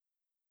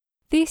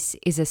This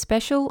is a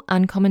special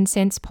Uncommon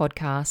Sense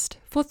podcast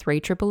for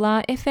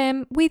 3RRR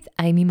FM with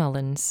Amy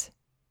Mullins.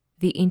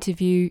 The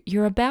interview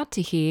you're about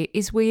to hear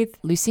is with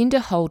Lucinda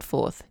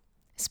Holdforth,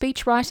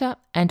 speechwriter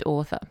and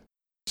author.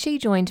 She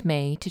joined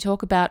me to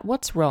talk about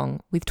what's wrong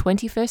with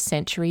 21st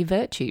century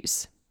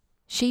virtues.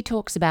 She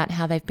talks about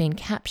how they've been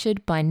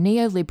captured by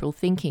neoliberal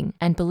thinking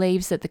and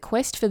believes that the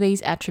quest for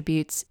these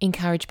attributes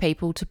encourage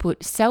people to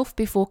put self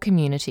before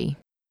community.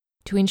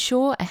 To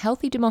ensure a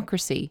healthy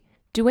democracy,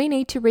 do we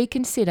need to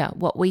reconsider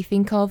what we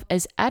think of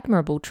as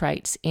admirable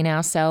traits in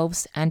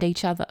ourselves and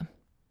each other?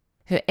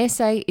 Her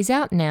essay is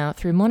out now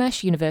through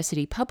Monash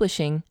University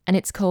Publishing, and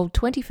it's called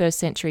 21st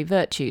Century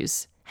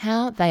Virtues: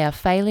 How They Are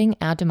Failing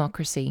Our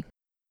Democracy.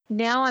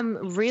 Now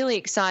I'm really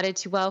excited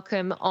to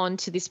welcome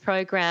onto this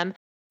program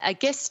a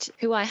guest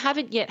who I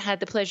haven't yet had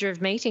the pleasure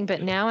of meeting,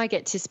 but now I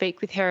get to speak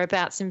with her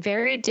about some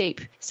very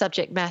deep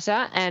subject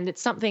matter, and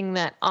it's something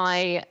that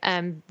I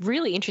am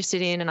really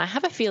interested in, and I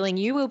have a feeling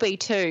you will be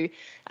too.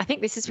 I think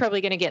this is probably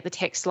going to get the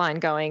text line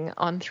going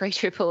on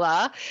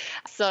 3RRR.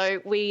 So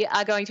we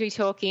are going to be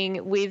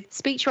talking with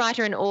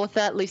speechwriter and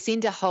author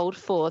Lucinda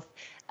Holdforth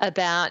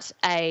about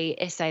an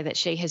essay that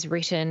she has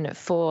written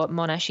for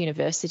Monash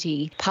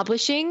University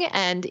Publishing,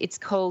 and it's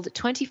called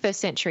 21st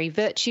Century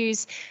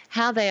Virtues: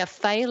 How They Are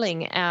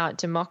Failing Our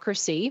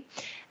Democracy.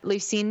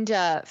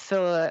 Lucinda,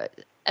 for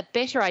a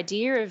better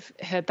idea of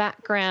her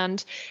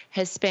background,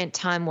 has spent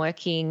time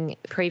working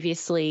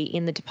previously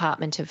in the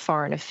Department of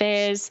Foreign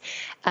Affairs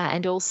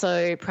and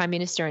also Prime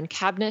Minister and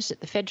Cabinet at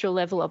the federal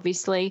level,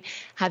 obviously,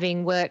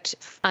 having worked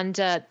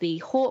under the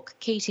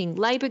Hawke-Keating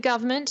Labor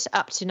government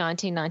up to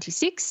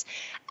 1996,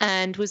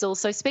 and was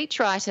also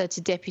speechwriter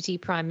to Deputy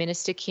Prime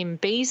Minister Kim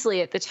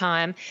Beazley at the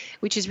time,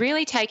 which is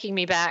really taking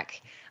me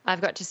back, I've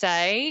got to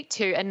say,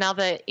 to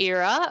another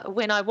era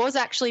when I was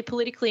actually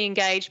politically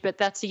engaged, but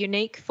that's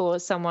unique for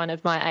someone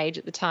of my age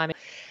at the time.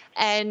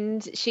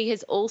 And she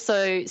has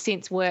also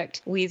since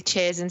worked with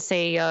chairs and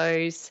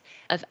CEOs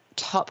of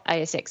top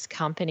ASX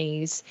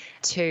companies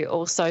to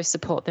also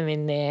support them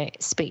in their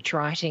speech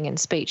writing and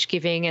speech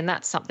giving. And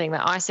that's something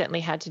that I certainly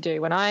had to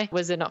do when I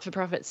was a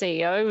not-for-profit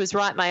CEO, was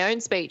write my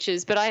own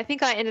speeches. But I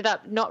think I ended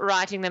up not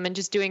writing them and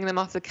just doing them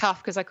off the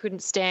cuff because I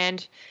couldn't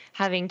stand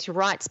having to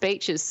write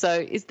speeches.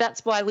 So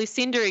that's why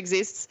Lucinda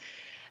exists.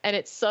 And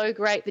it's so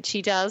great that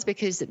she does,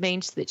 because it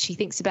means that she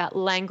thinks about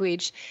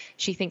language,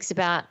 she thinks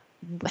about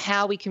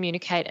how we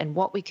communicate and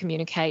what we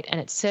communicate, and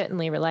it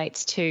certainly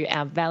relates to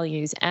our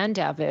values and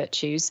our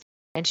virtues.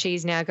 And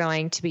she's now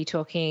going to be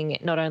talking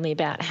not only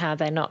about how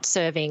they're not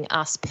serving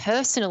us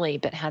personally,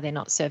 but how they're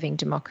not serving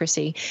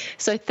democracy.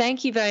 So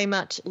thank you very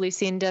much,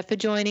 Lucinda, for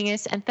joining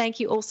us, and thank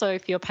you also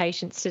for your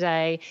patience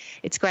today.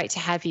 It's great to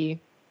have you.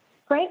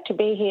 Great to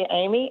be here,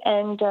 Amy,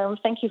 and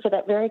thank you for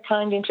that very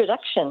kind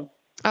introduction.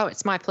 Oh,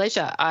 it's my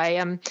pleasure.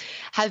 I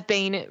have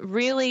been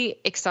really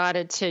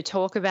excited to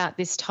talk about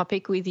this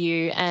topic with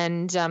you,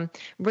 and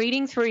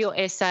reading through your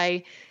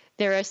essay,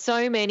 there are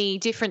so many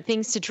different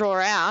things to draw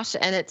out,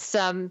 and it's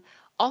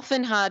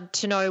often hard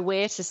to know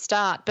where to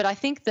start. But I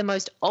think the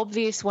most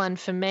obvious one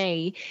for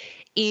me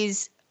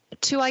is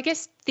to, I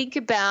guess, think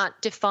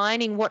about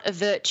defining what a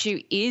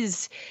virtue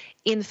is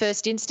in the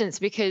first instance,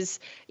 because,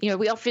 you know,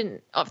 we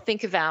often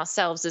think of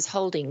ourselves as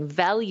holding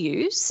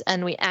values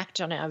and we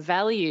act on our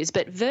values,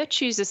 but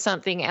virtues are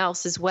something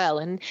else as well.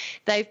 And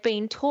they've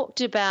been talked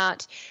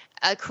about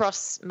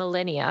across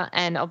millennia.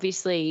 And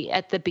obviously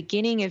at the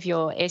beginning of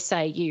your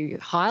essay, you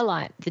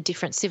highlight the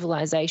different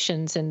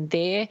civilizations and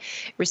their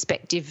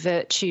respective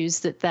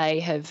virtues that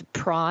they have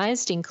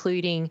prized,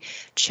 including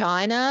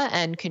China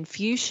and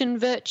Confucian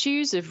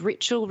virtues of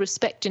ritual,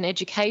 respect and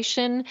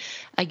education.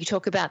 You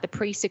talk about the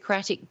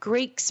pre-Socratic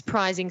Greeks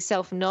prizing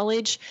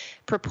self-knowledge,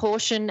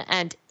 proportion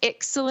and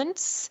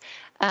excellence,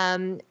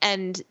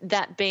 and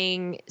that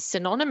being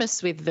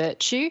synonymous with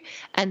virtue,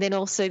 and then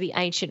also the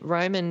ancient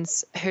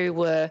Romans, who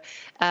were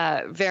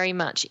very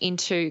much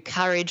into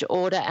courage,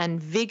 order and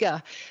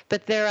vigour.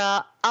 But there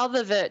are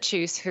other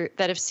virtues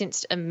that have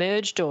since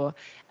emerged or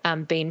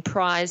been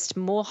prized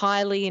more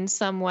highly in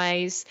some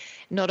ways,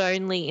 not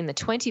only in the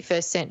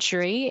 21st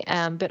century,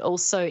 but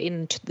also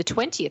in the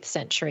 20th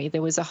century.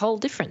 There was a whole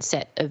different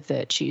set of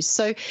virtues.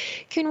 So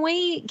can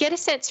we get a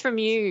sense from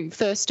you,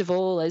 first of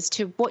all, as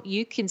to what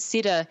you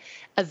consider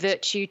a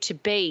virtue to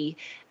be,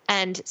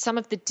 and some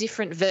of the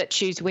different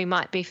virtues we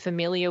might be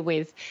familiar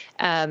with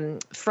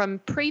from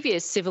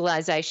previous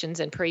civilizations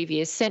and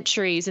previous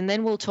centuries? And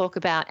then we'll talk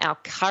about our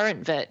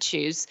current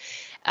virtues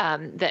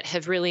that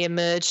have really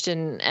emerged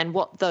and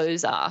what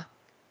those are.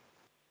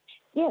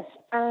 Yes.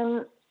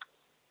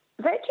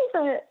 Virtues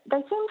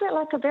they seem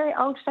like a very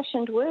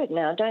old-fashioned word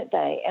now, don't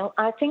they? And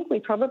I think we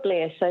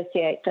probably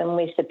associate them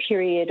with the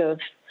period of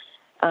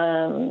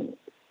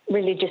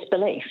religious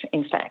belief,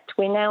 in fact.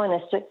 We're now in a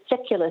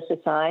secular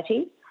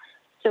society,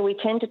 so we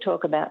tend to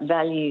talk about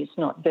values,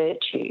 not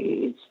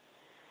virtues.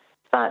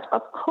 But,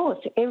 of course,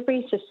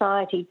 every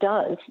society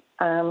does,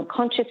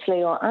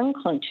 consciously or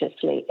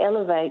unconsciously,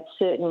 elevate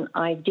certain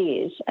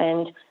ideas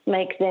and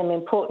make them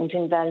important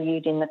and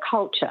valued in the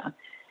culture.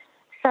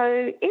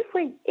 So if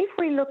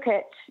we look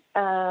at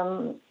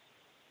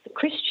the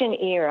Christian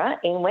era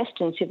in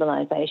Western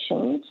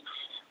civilizations,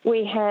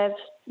 we have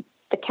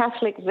the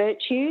Catholic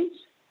virtues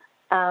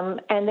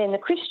and then the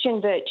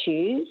Christian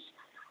virtues.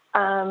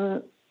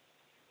 And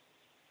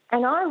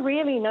I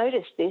really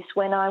noticed this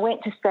when I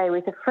went to stay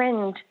with a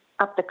friend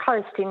up the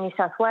coast in New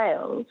South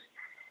Wales.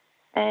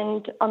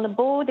 And on the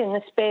wall in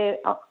the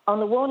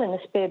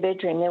spare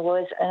bedroom, there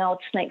was an old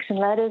snakes and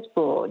ladders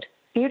board,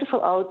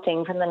 beautiful old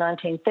thing from the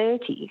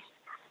 1930s.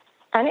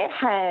 And it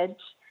had,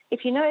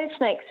 if you know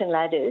snakes and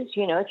ladders,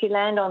 you know, if you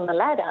land on the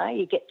ladder,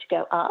 you get to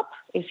go up.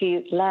 If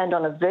you land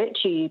on a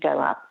virtue, you go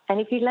up. And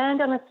if you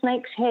land on a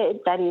snake's head,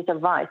 that is a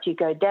vice, you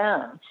go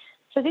down.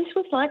 So this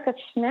was like a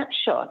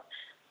snapshot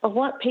of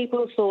what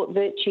people thought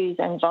virtues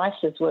and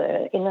vices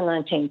were in the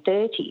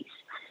 1930s.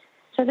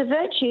 So the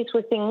virtues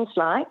were things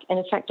like, and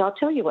in fact, I'll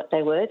tell you what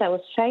they were. They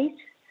were faith,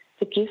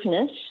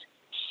 forgiveness,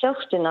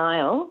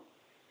 self-denial,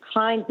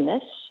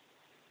 kindness,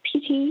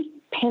 pity,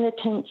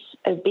 penitence,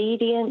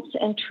 obedience,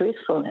 and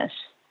truthfulness.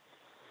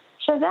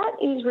 So that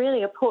is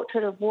really a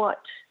portrait of what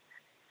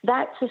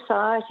that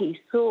society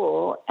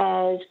saw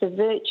as the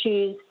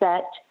virtues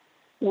that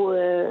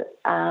were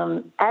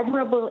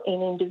admirable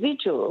in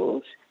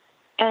individuals.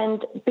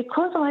 And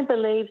because I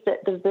believe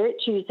that the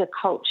virtues a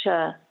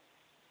culture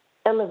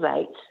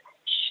elevates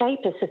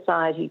shape a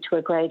society to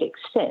a great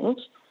extent,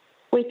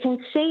 we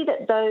can see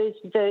that those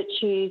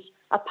virtues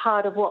are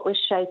part of what was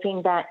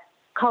shaping that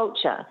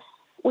culture.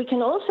 We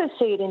can also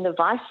see it in the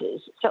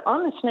vices. So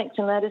on the snakes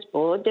and ladders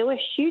board, there were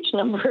a huge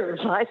number of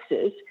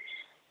vices.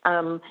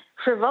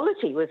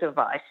 Frivolity was a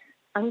vice.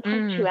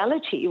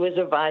 Unpunctuality was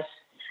a vice.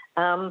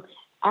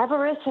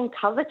 Avarice and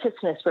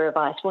covetousness were a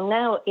vice. Well,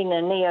 now in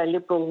a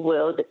neoliberal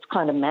world, it's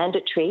kind of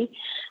mandatory.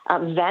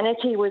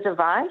 Vanity was a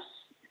vice.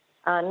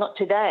 Not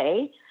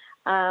today.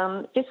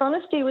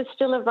 Dishonesty was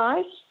still a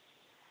vice.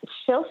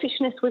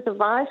 Selfishness was a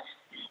vice.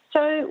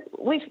 So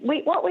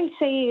what we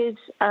see is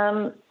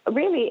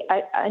really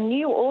a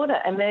new order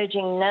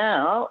emerging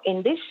now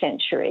in this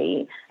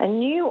century, a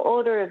new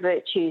order of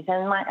virtues.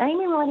 And my aim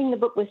in writing the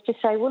book was to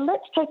say, well,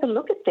 let's take a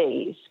look at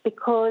these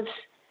because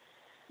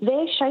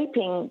they're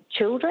shaping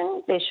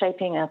children, they're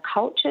shaping our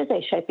culture,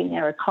 they're shaping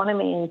our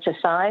economy and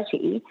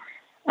society.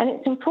 And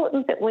it's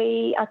important that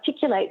we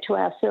articulate to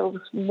ourselves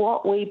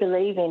what we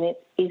believe in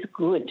is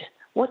good.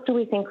 What do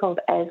we think of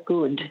as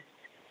good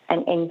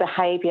and in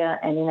behaviour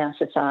and in our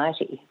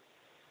society?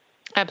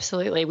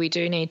 Absolutely. We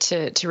do need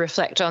to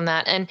reflect on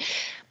that. And,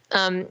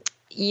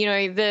 you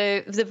know,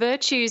 the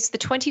virtues, the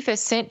 21st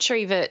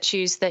century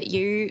virtues that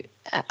you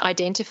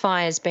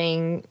identify as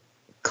being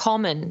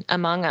common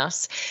among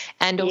us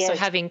and also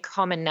having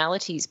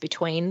commonalities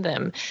between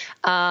them,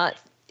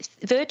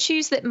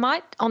 virtues that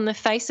might on the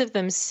face of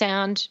them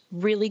sound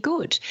really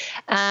good.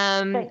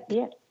 And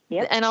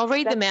I'll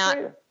read them out.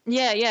 True.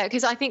 Yeah,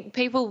 because I think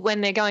people, when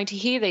they're going to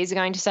hear these, are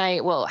going to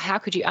say, well, how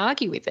could you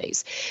argue with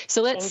these?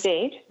 So let's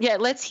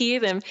hear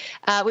them.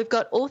 We've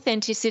got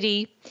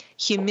authenticity,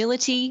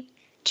 humility,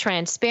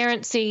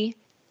 transparency,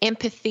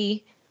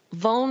 empathy,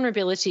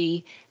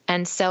 vulnerability,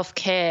 and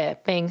self-care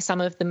being some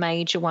of the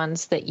major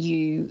ones that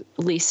you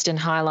list and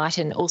highlight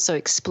and also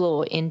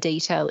explore in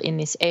detail in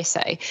this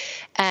essay.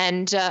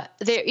 And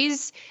there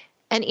is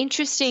an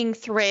interesting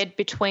thread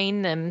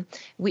between them,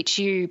 which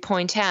you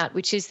point out,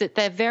 which is that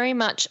they're very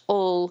much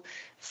all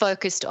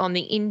focused on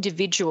the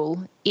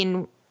individual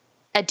in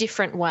a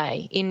different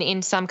way,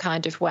 in some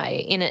kind of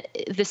way,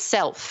 the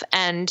self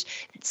and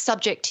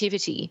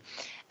subjectivity.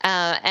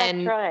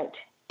 That's right.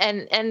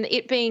 And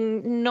it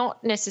being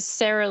not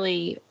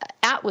necessarily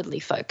outwardly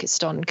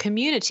focused on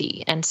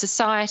community and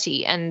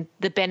society and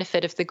the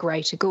benefit of the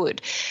greater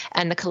good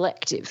and the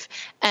collective.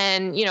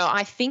 And, you know,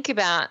 I think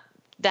about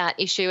that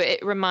issue.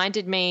 It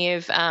reminded me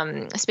of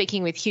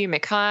speaking with Hugh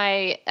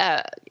Mackay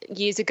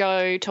years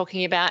ago,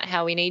 talking about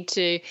how we need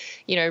to,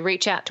 you know,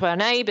 reach out to our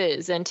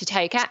neighbours and to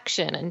take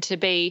action and to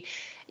be,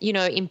 you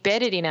know,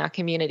 embedded in our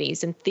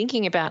communities and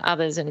thinking about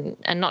others and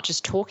not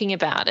just talking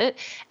about it.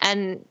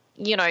 And,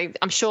 you know,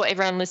 I'm sure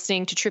everyone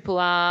listening to Triple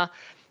R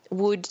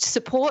would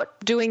support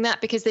doing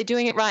that because they're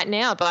doing it right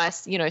now by,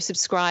 you know,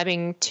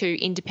 subscribing to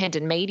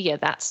independent media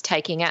that's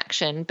taking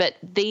action. But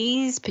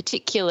these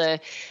particular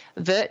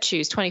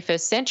virtues, 21st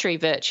century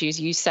virtues,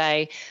 you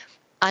say,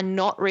 are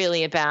not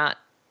really about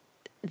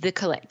the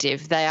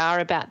collective. They are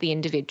about the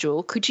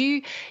individual. Could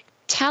you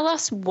tell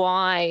us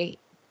why,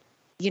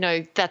 you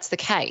know, that's the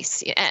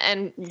case?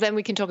 And then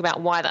we can talk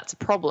about why that's a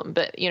problem.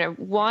 But, you know,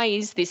 why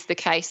is this the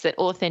case that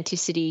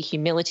authenticity,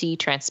 humility,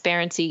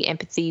 transparency,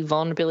 empathy,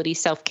 vulnerability,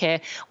 self-care,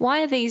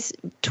 why are these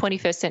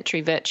 21st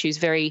century virtues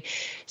very,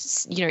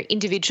 you know,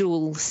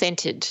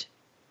 individual-centred?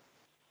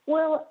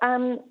 Well,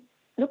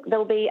 look,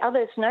 there'll be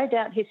others. No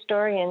doubt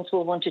historians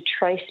will want to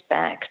trace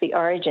back the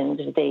origins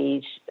of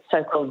these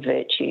so-called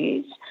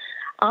virtues.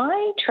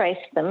 I trace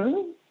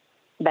them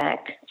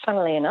back,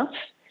 funnily enough,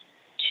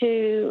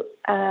 to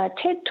a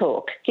TED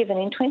Talk given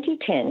in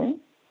 2010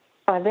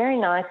 by a very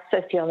nice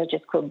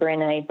sociologist called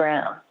Brené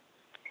Brown.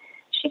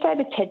 She gave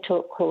a TED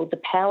Talk called The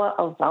Power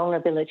of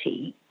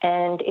Vulnerability,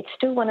 and it's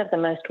still one of the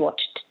most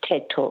watched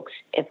TED Talks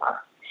ever.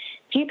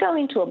 If you go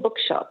into a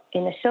bookshop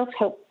in the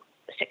self-help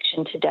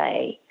section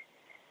today,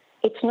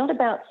 it's not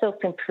about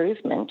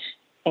self-improvement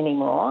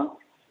anymore.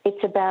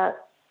 It's about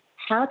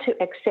how to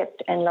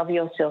accept and love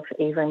yourself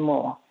even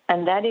more.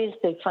 And that is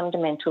the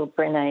fundamental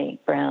Brené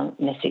Brown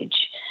message.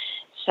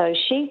 So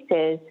she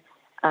says,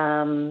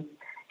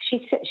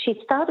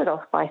 she started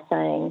off by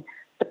saying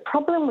the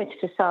problem with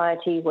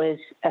society was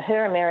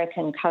her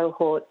American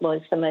cohort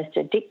was the most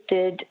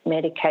addicted,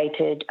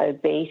 medicated,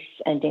 obese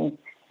and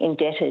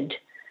indebted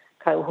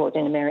cohort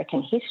in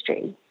American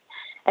history.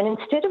 And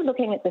instead of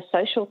looking at the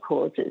social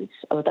causes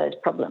of those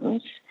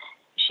problems,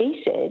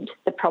 she said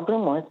the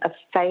problem was a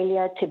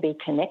failure to be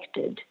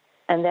connected,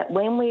 and that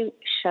when we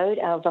showed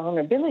our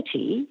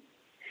vulnerability,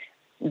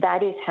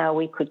 that is how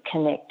we could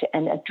connect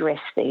and address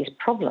these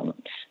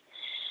problems.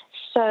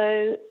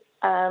 So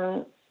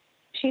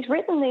she's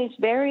written these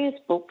various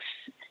books.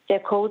 They're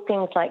called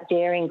things like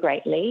Daring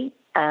Greatly,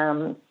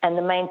 and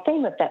the main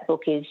theme of that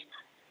book is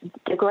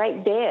the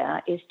great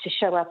dare is to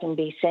show up and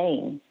be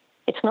seen.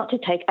 It's not to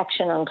take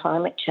action on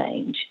climate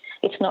change.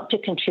 It's not to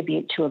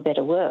contribute to a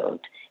better world.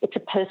 It's a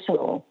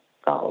personal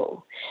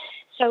goal.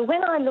 So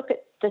when I look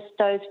at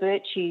those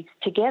virtues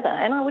together,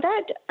 and I would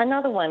add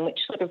another one which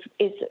sort of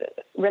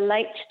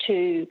relates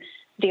to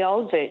the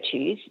old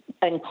virtues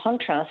in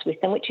contrast with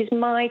them, which is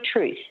my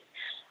truth.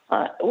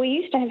 We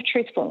used to have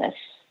truthfulness,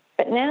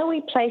 but now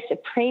we place a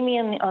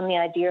premium on the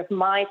idea of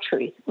my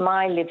truth,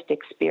 my lived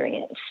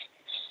experience.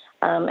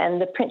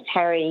 And the Prince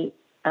Harry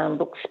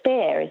book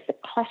Spare is the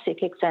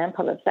classic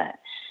example of that.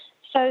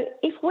 So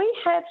if we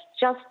have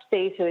just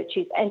these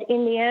virtues, and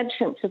in the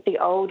absence of the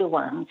older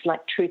ones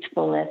like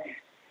truthfulness,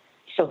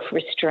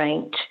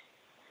 self-restraint,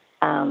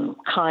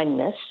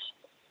 kindness,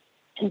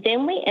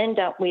 then we end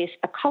up with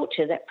a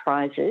culture that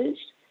prizes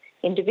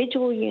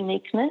individual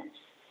uniqueness,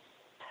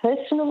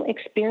 personal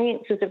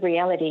experiences of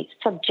reality,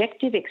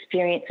 subjective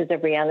experiences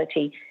of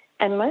reality,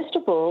 and most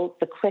of all,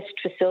 the quest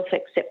for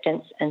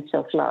self-acceptance and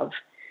self-love.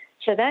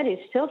 So that is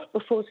self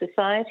before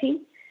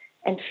society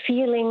and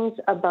feelings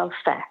above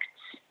facts.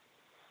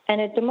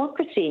 And a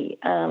democracy,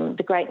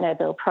 the great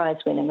Nobel Prize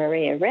winner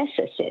Maria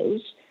Ressa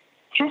says,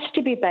 has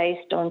to be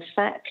based on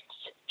facts,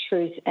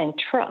 truth and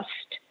trust.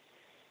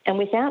 And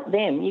without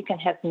them, you can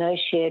have no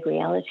shared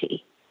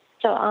reality.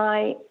 So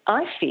I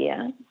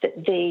fear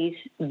that these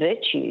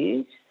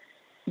virtues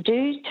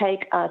do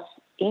take us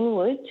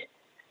inward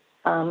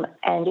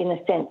and, in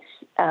a sense,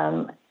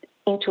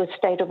 into a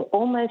state of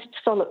almost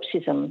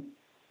solipsism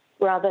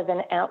rather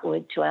than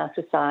outward to our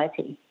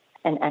society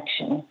and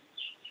action.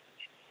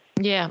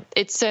 Yeah,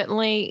 it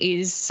certainly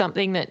is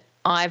something that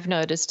I've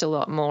noticed a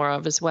lot more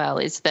of as well,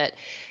 is that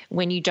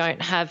when you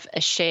don't have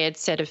a shared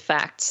set of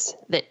facts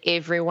that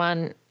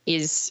everyone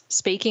is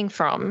speaking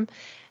from,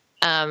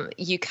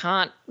 you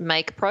can't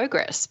make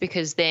progress,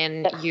 because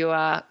then you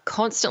are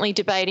constantly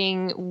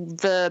debating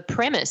the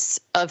premise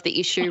of the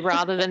issue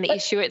rather than the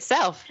issue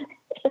itself.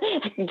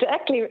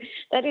 Exactly.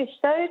 That is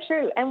so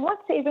true. And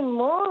what's even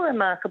more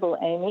remarkable,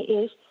 Amy,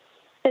 is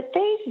that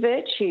these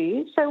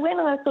virtues, so when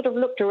I sort of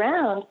looked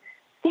around,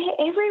 they're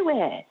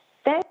everywhere.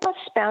 They are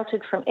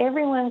spouted from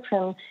everyone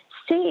from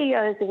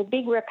CEOs of the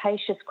big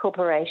rapacious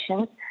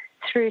corporations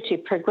through to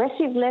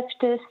progressive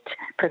leftists,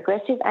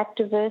 progressive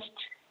activists,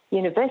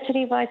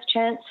 university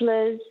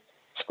vice-chancellors,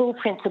 school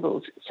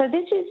principals. So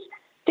this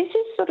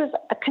is sort of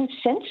a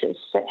consensus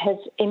that has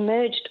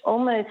emerged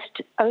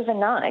almost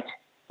overnight,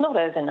 not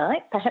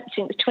overnight, perhaps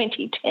in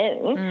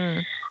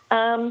 2010.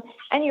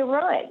 And you're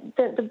right,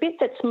 the bit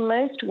that's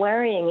most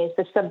worrying is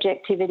the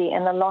subjectivity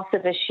and the loss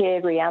of a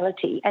shared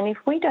reality. And if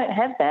we don't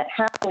have that,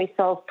 how do we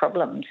solve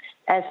problems,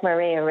 as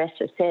Maria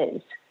Ressa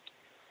says?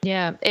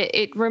 Yeah,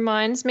 it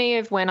reminds me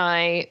of when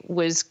I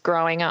was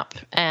growing up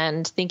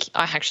and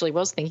I actually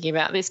was thinking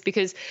about this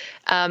because,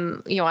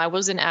 I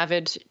was an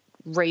avid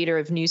reader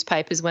of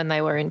newspapers when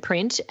they were in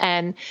print,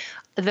 and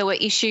there were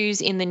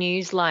issues in the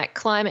news like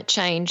climate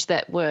change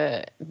that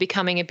were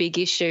becoming a big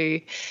issue,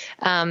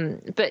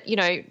 but,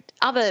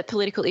 other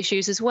political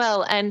issues as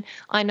well. And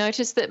I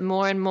noticed that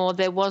more and more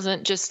there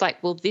wasn't just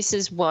like, well, this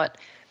is what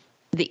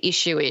the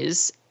issue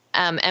is,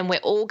 and we're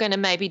all going to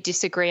maybe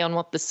disagree on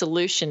what the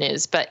solution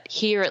is, but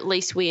here at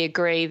least we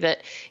agree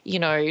that,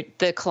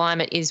 the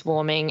climate is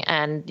warming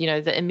and,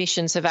 the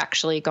emissions have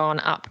actually gone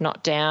up,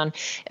 not down.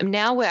 And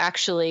now we're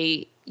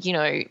actually,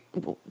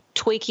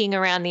 tweaking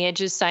around the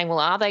edges saying, well,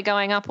 are they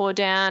going up or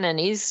down, and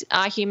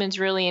are humans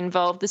really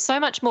involved? There's so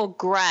much more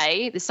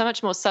grey, there's so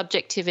much more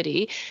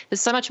subjectivity,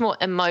 there's so much more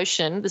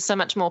emotion, there's so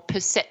much more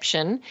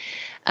perception.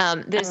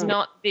 There's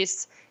not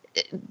this,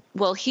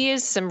 well,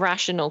 here's some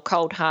rational,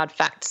 cold, hard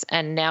facts,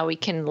 and now we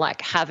can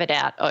have it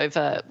out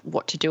over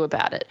what to do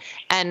about it.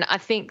 And I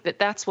think that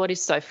that's what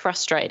is so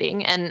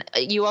frustrating. And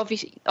you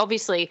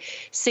obviously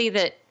see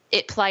that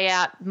it play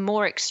out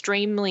more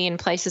extremely in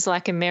places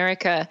like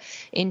America,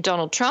 in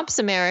Donald Trump's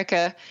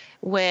America,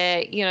 where,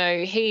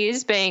 he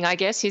is being, I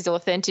guess, his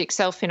authentic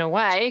self in a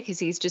way, because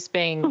he's just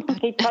being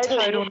a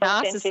total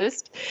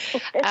narcissist.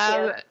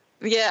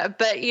 Yeah,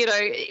 but,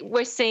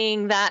 we're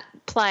seeing that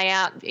play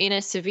out in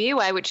a severe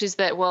way, which is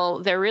that, well,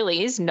 there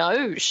really is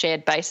no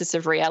shared basis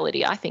of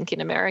reality, I think,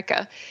 in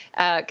America,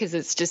 because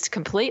it's just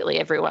completely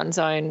everyone's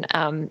own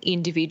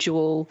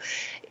individual,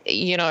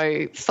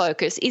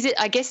 focus. Is it,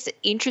 I guess,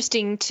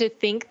 interesting to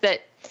think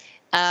that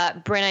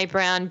Brené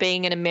Brown,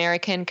 being an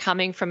American,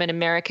 coming from an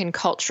American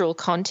cultural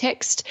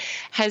context,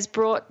 has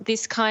brought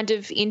this kind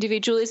of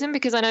individualism?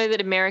 Because I know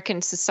that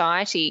American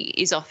society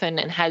is often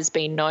and has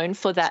been known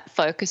for that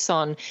focus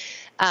on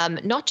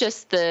not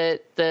just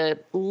the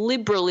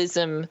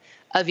liberalism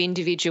of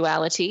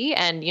individuality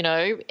and,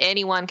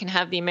 anyone can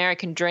have the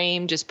American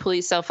dream, just pull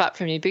yourself up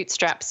from your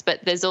bootstraps,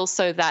 but there's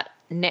also that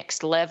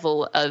next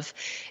level of,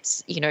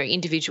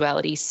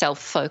 individuality,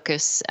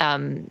 self-focus.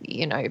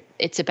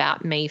 It's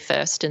about me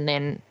first and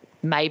then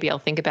maybe I'll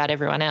think about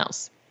everyone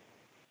else.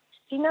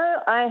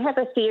 I have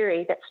a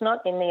theory that's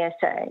not in the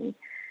essay.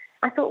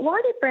 I thought,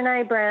 why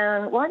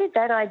did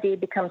that idea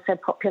become so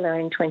popular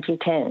in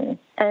 2010?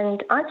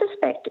 And I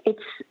suspect it's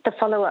the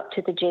follow-up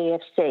to the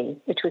GFC,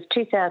 which was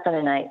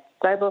 2008,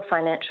 global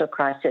financial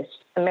crisis.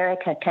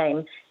 America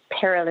came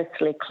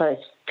perilously close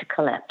to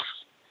collapse.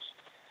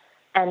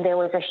 And there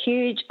was a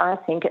huge, I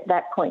think, at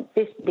that point,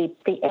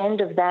 the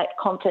end of that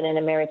confident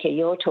America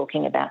you're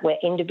talking about, where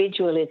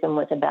individualism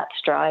was about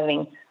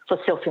striving for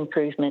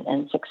self-improvement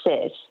and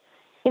success.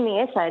 In the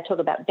essay, I talk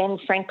about Ben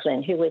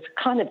Franklin, who was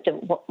kind of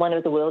one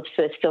of the world's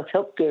first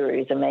self-help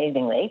gurus,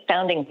 amazingly,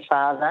 founding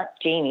father,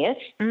 genius.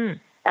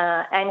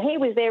 And he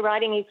was there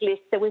writing his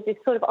list. There was this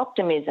sort of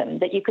optimism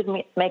that you could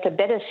make a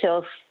better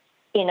self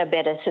in a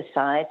better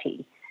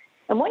society.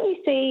 And what you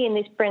see in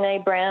this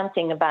Brené Brown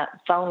thing about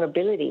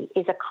vulnerability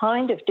is a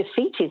kind of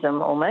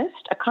defeatism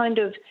almost, a kind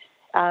of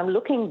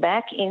looking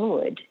back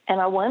inward. And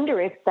I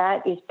wonder if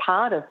that is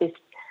part of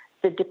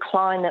the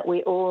decline that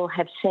we all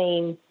have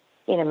seen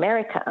in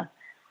America.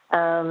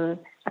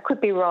 I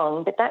could be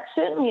wrong, but that's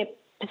certainly a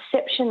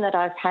perception that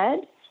I've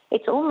had.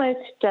 It's almost,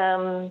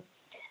 and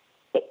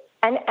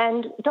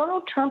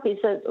Donald Trump is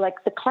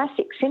like the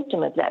classic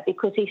symptom of that,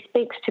 because he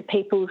speaks to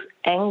people's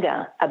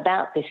anger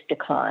about this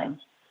decline,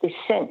 this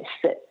sense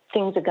that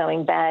things are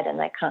going bad and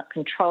they can't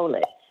control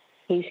it.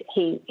 He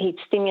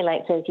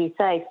stimulates, as you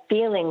say,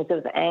 feelings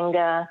of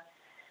anger,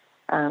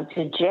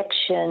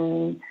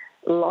 dejection,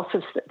 loss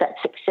of that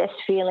success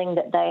feeling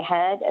that they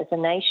had as a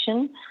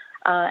nation,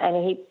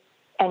 and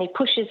he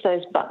pushes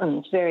those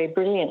buttons very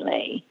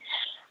brilliantly.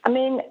 I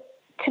mean,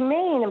 to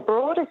me, in a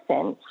broader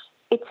sense,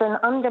 it's an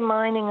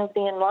undermining of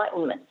the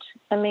Enlightenment.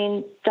 I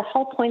mean, the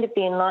whole point of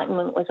the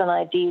Enlightenment was an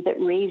idea that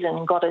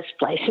reason got us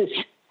places.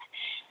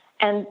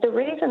 And the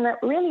reason that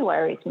really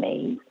worries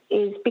me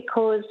is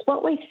because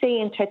what we see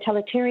in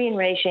totalitarian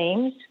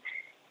regimes,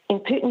 in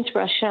Putin's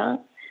Russia,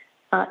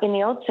 in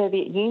the old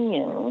Soviet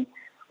Union,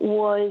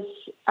 was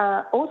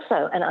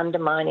also an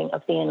undermining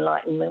of the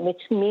Enlightenment with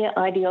mere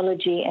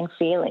ideology and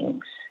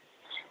feelings.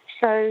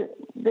 So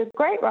the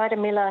great writer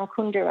Milan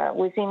Kundera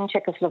was in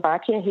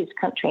Czechoslovakia, his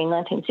country, in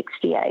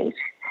 1968,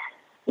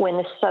 when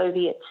the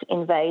Soviets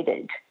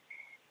invaded.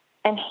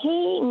 And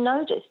he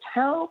noticed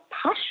how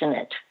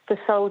passionate the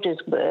soldiers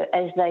were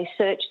as they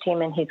searched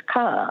him in his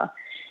car.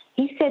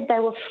 He said they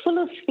were full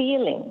of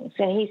feelings.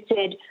 And he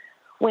said,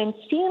 when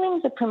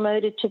feelings are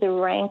promoted to the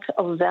rank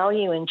of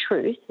value and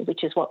truth,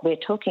 which is what we're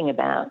talking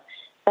about,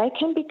 they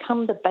can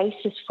become the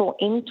basis for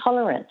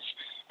intolerance,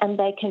 and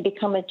they can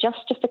become a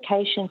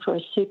justification for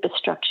a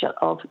superstructure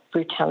of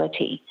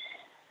brutality.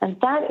 And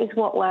that is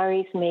what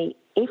worries me.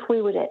 If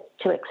we were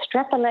to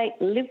extrapolate,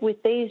 live with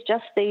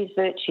just these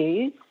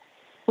virtues,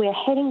 we are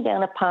heading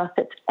down a path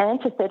that's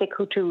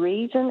antithetical to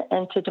reason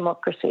and to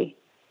democracy.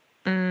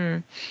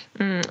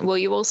 Well,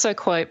 you also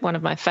quote one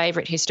of my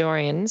favourite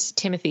historians,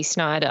 Timothy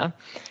Snyder.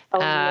 Oh,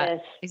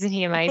 yes. Isn't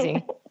he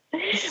amazing?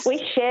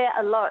 We share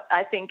a lot,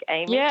 I think,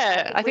 Amy.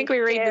 Yeah, I think we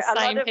read the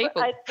same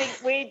people. I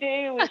think we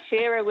do. We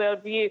share a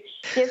worldview.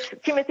 Yes,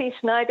 Timothy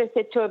Snyder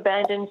said to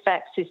abandon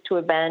facts is to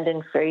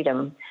abandon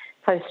freedom.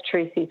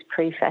 Post-truth is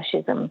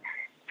pre-fascism.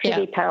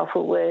 Pretty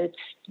powerful words.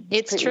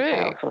 It's true.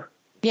 Powerful.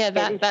 Yeah,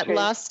 that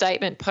last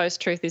statement,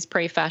 post-truth is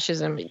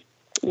pre-fascism,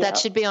 that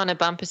should be on a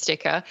bumper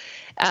sticker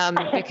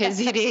because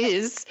it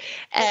is.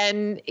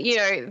 And,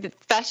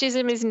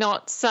 fascism is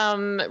not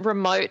some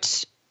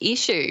remote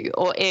issue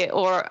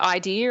or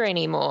idea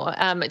anymore.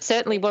 It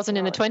certainly wasn't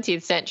in the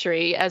 20th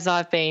century, as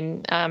I've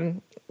been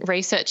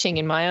researching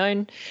in my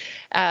own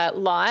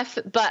life.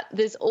 But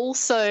there's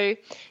also,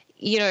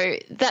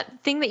 that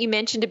thing that you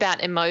mentioned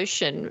about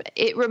emotion.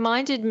 It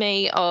reminded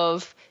me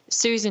of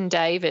Susan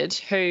David,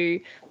 who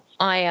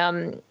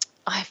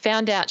I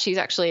found out she's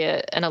actually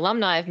an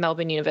alumni of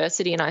Melbourne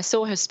University, and I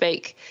saw her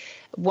speak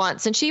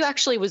once, and she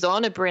actually was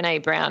on a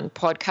Brené Brown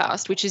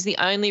podcast, which is the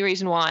only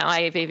reason why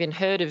I have even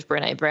heard of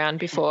Brené Brown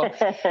before.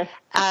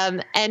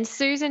 And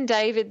Susan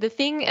David, the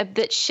thing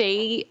that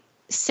she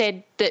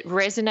said that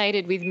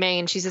resonated with me,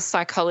 and she's a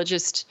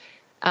psychologist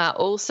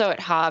also at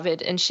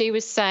Harvard, and she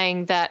was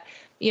saying that,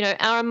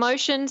 our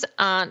emotions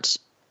aren't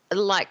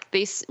like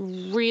this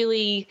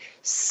really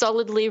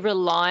solidly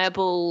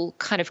reliable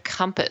kind of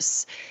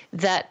compass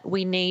that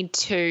we need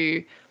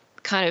to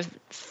kind of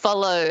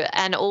follow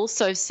and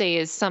also see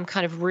as some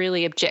kind of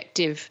really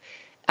objective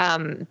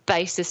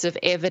basis of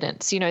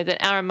evidence, that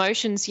our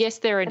emotions, yes,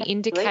 they're an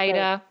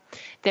indicator,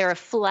 they're a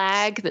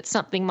flag that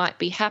something might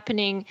be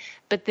happening,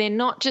 but they're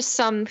not just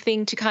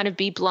something to kind of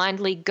be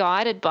blindly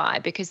guided by,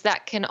 because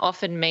that can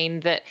often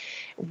mean that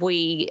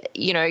we,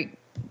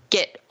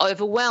 get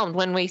overwhelmed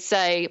when we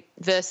say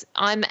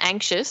I'm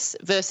anxious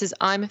versus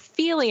I'm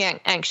feeling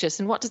anxious.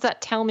 And what does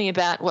that tell me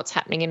about what's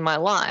happening in my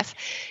life?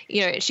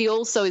 She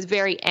also is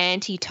very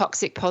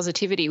anti-toxic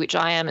positivity, which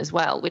I am as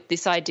well, with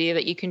this idea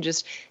that you can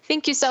just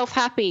think yourself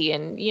happy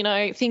and,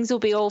 things will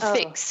be all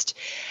fixed.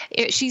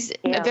 She's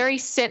a very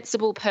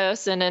sensible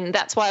person, and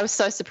that's why I was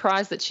so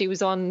surprised that she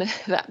was on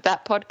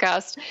that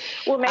podcast.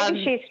 Well,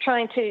 maybe she's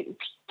trying to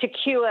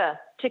cure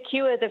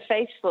the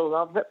faithful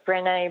of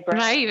Brené Brown.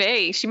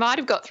 Maybe. She might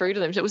have got through to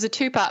them. It was a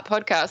 2-part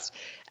podcast,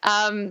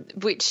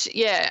 which,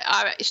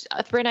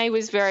 Brené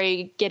was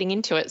very getting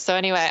into it. So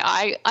anyway,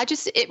 I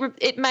just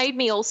it made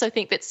me also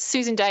think that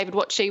Susan David,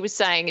 what she was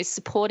saying is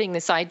supporting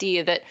this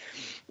idea that,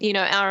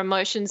 our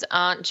emotions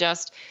aren't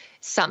just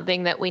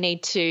something that we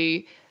need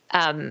to,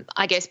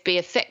 be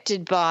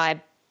affected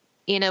by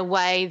in a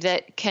way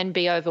that can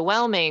be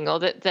overwhelming, or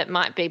that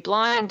might be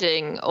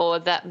blinding, or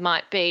that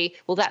might be,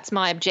 well, that's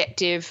my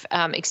objective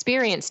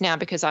experience now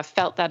because I've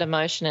felt that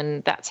emotion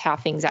and that's how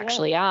things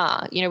actually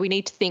are. We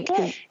need to think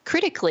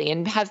critically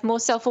and have more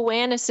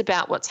self-awareness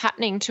about what's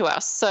happening to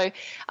us. So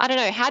I don't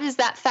know, how does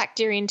that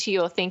factor into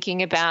your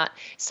thinking about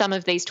some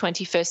of these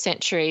 21st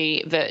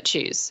century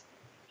virtues?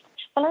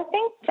 Well, I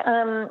think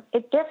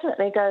it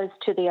definitely goes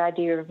to the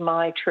idea of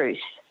my truth.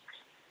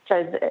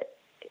 So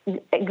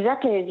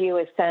exactly as you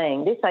were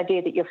saying, this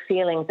idea that your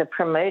feelings are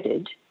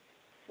promoted,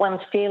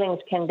 one's feelings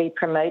can be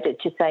promoted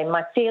to say,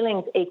 my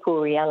feelings equal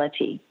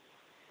reality.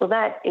 Well,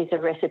 that is a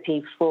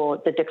recipe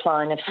for the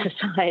decline of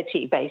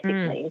society,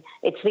 basically.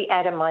 It's the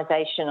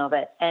atomization of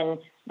it. And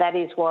that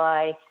is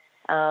why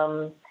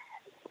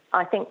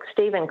I think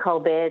Stephen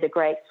Colbert, the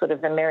great sort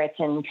of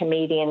American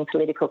comedian,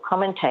 political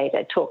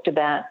commentator, talked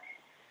about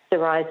the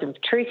rise of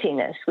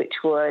truthiness, which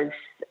was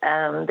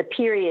the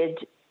period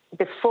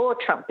before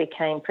Trump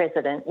became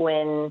president,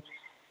 when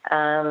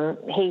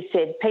he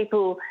said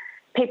people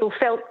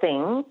felt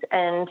things,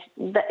 and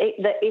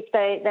if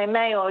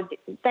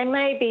they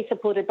may be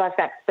supported by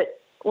facts, but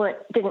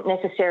didn't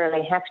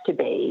necessarily have to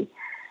be,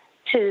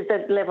 to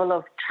the level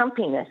of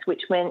Trumpiness,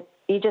 which meant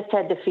you just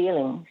had the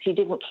feelings. You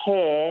didn't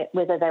care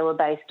whether they were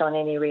based on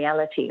any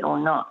reality or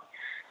not.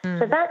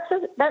 So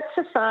that's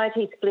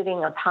society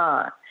splitting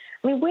apart.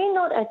 I mean, we're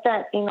not at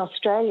that in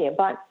Australia,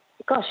 but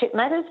gosh, it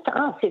matters to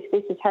us if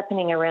this is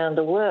happening around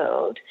the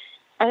world.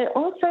 And it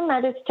also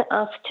matters to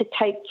us to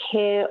take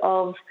care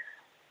of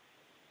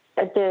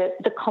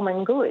the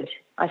common good,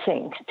 I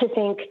think, to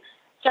think.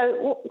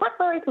 So what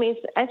worries me is,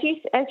 as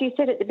you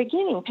said at the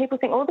beginning, people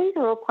think, oh, these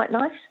are all quite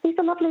nice. These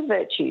are lovely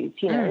virtues,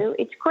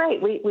 It's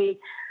great. We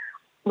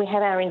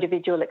have our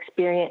individual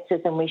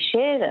experiences and we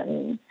share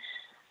them.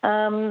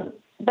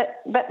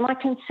 But my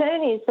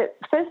concern is that,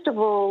 first of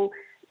all,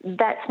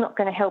 that's not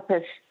going to help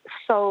us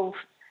solve,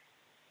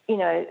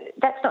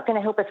 that's not going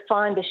to help us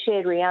find the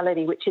shared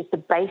reality, which is the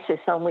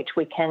basis on which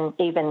we can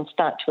even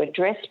start to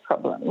address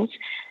problems.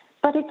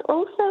 But it's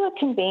also a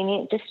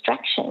convenient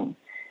distraction.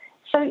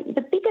 So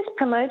the biggest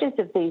promoters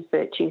of these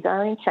virtues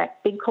are, in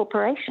fact, big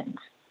corporations.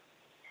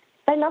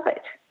 They love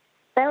it.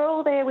 They're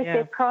all there with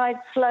their pride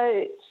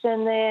floats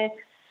and their,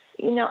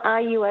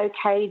 are you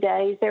okay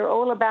days. They're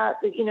all about,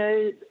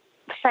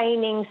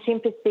 feigning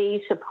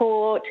sympathy,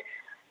 support,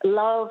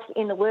 love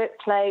in the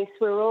workplace.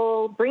 We're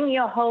all bring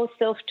your whole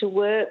self to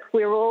work.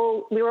 We're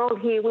all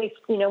here with,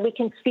 we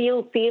can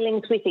feel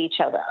feelings with each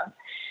other.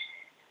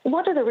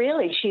 What are the real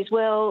issues?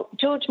 Well,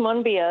 George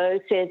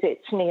Monbiot says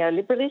it's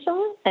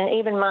neoliberalism, and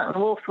even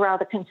Martin Wolf,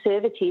 rather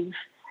conservative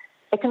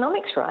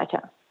economics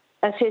writer,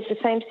 says the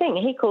same thing.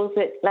 He calls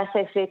it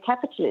laissez-faire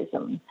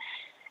capitalism.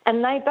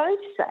 And they both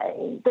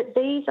say that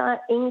these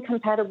are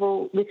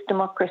incompatible with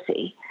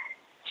democracy.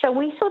 So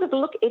we sort of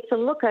it's a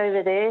look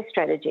over their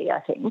strategy, I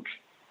think.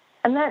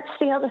 And that's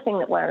the other thing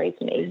that worries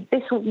me,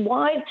 this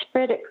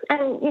widespread,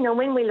 and,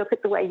 when we look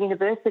at the way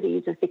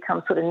universities have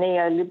become sort of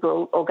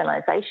neoliberal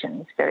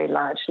organisations very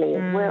largely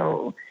as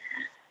well.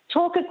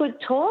 Talk a good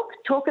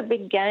talk a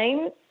big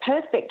game,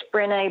 perfect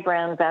Brené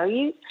Brown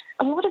values.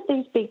 A lot of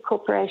these big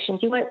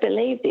corporations, you won't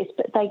believe this,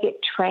 but they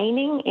get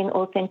training in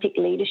authentic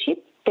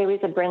leadership. There is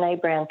a Brené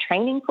Brown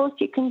training course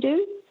you can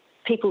do.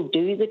 People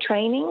do the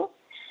training.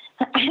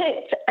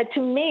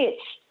 To me,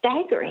 it's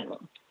staggering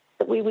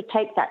that we would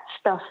take that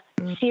stuff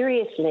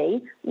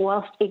seriously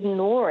whilst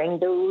ignoring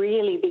the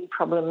really big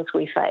problems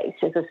we face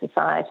as a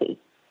society.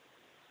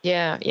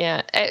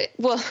 Yeah.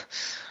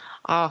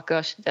 Oh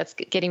gosh, that's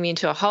getting me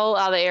into a whole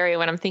other area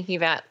when I'm thinking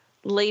about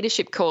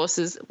leadership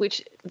courses,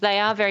 which they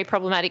are very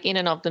problematic in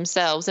and of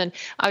themselves. And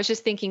I was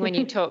just thinking when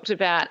you talked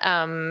about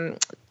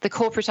the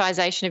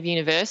corporatisation of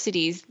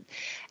universities,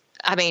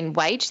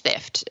 wage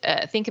theft.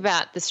 Think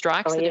about the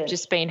strikes that have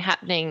just been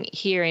happening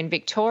here in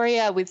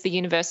Victoria with the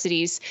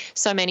universities,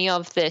 so many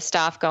of the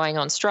staff going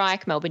on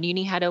strike. Melbourne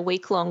Uni had a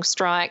week-long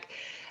strike.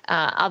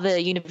 Other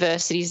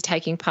universities are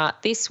taking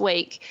part this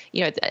week.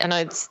 I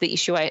know the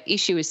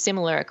issue is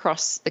similar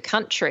across the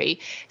country.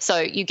 So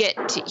you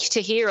get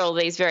to hear all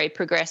these very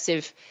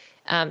progressive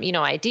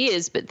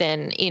ideas, but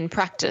then in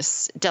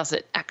practice, does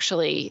it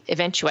actually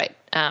eventuate?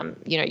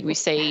 We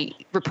see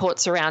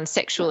reports around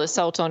sexual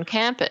assault on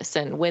campus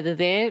and whether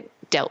they're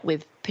dealt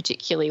with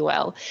particularly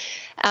well.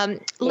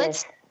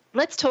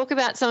 Let's talk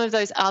about some of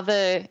those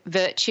other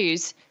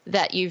virtues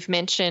that you've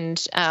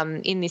mentioned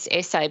in this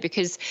essay,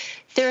 because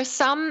there are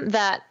some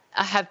that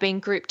have been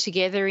grouped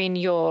together in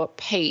your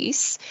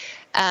piece,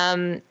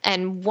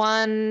 and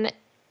one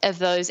of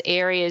those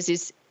areas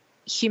is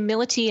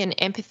humility and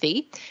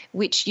empathy,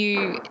 which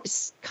you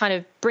kind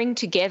of bring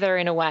together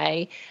in a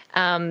way.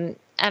 And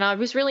I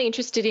was really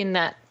interested in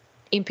that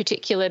in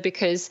particular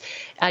because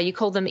you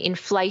call them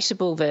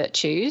inflatable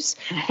virtues.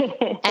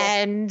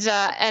 and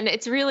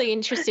it's really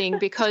interesting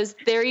because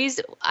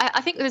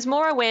I think there's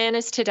more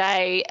awareness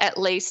today, at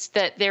least,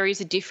 that there is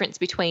a difference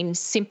between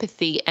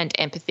sympathy and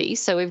empathy.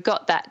 So we've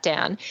got that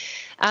down.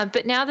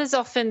 But now there's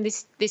often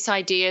this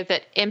idea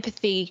that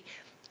empathy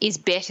is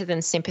better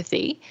than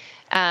sympathy,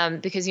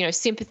 because,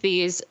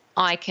 sympathy is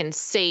I can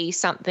see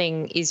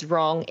something is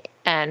wrong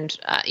and,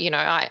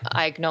 I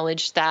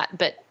acknowledge that.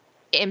 But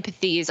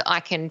empathy is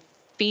I can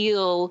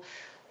feel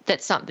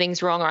that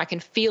something's wrong, or I can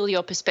feel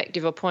your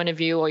perspective or point of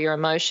view or your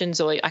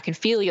emotions, or I can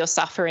feel your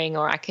suffering,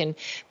 or I can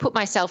put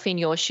myself in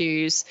your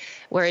shoes,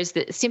 whereas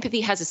the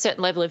sympathy has a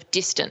certain level of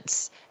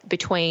distance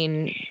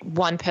between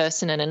one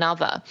person and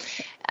another.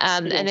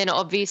 And then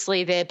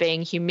obviously there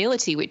being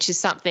humility, which is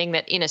something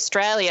that in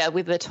Australia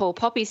with the tall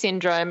poppy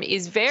syndrome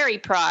is very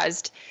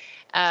prized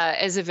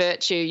as a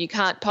virtue. You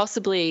can't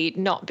possibly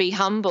not be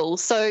humble.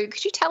 So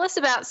could you tell us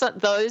about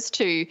those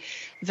two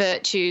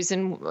virtues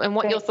and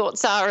what your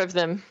thoughts are of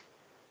them?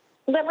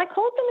 Well, I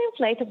called them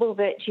inflatable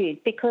virtues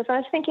because I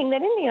was thinking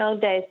that in the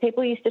old days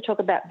people used to talk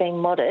about being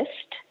modest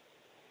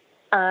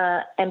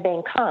and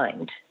being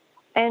kind.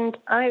 And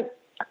I,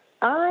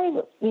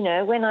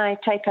 when I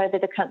take over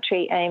the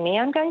country, Amy,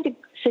 I'm going to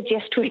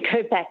suggest we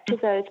go back to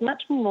those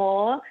much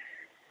more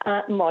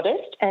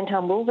modest and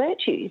humble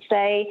virtues.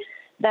 They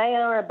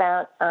are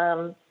about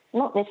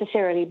not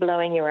necessarily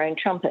blowing your own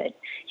trumpet.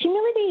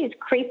 Humility is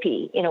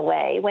creepy in a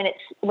way when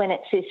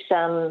it's this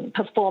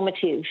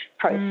performative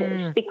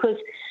process because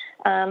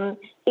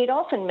it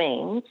often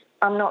means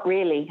I'm not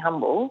really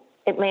humble.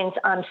 It means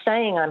I'm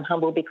saying I'm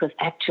humble because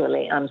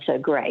actually I'm so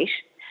great.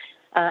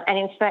 And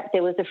in fact,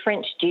 there was a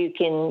French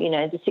duke in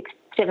the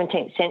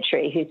 17th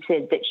century who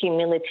said that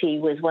humility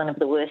was one of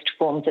the worst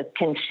forms of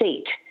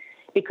conceit,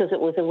 because it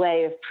was a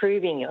way of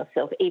proving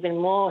yourself even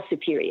more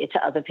superior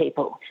to other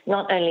people,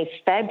 not only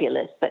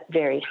fabulous, but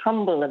very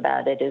humble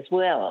about it as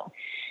well.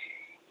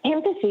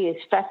 Empathy is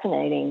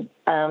fascinating.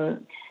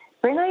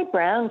 Brené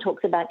Brown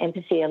talks about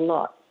empathy a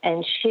lot,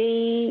 and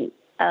she,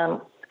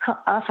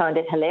 I find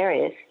it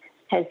hilarious,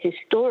 has this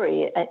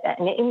story,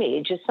 an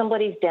image of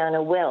somebody's down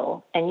a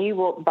well, and you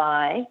walk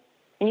by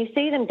and you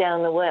see them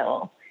down the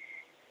well,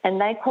 and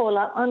they call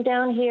up, I'm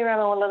down here, I'm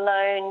all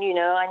alone,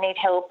 I need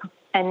help.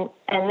 And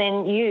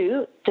then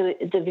you,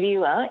 the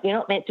viewer, you're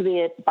not meant to be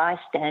a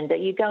bystander.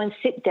 You go and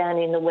sit down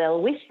in the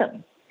well with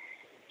them.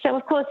 So,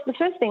 of course, the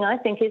first thing I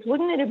think is,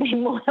 wouldn't it have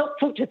been more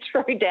helpful to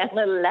throw down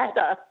a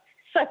ladder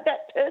so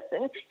that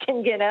person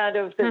can get out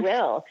of the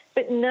well?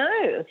 But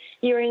no,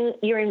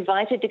 you're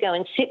invited to go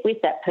and sit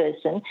with that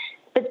person.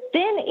 But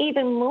then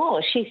even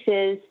more, she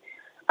says,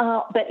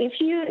 but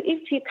if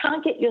you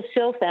can't get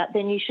yourself out,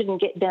 then you shouldn't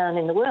get down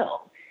in the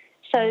well.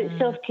 So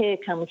self-care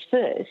comes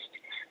first.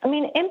 I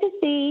mean,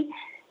 empathy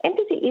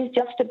is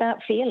just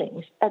about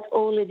feelings. That's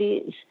all it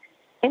is.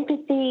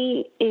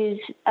 Empathy is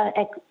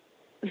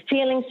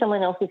feeling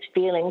someone else's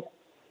feelings.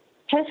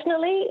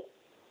 Personally,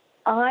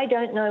 I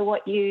don't know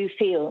what you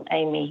feel,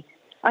 Amy.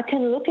 I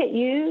can look at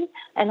you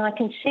and I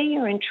can see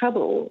you're in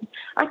trouble.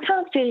 I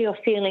can't feel your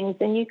feelings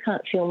and you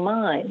can't feel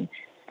mine.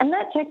 And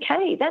that's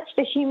okay. That's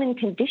the human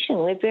condition.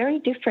 We're very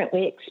different.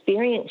 We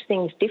experience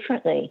things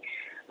differently.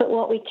 But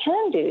what we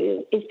can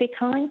do is be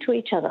kind to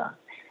each other.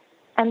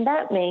 And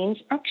that means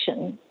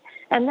action.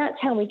 And that's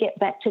how we get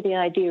back to the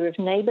idea of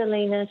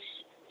neighbourliness,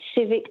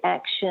 civic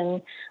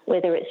action,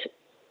 whether it's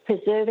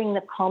preserving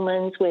the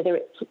commons, whether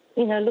it's,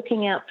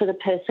 looking out for the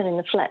person in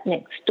the flat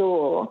next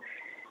door.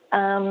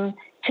 To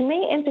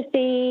me,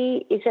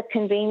 empathy is a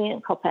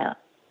convenient cop-out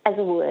as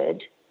a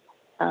word.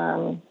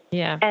 And,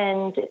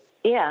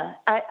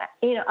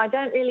 I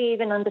don't really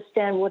even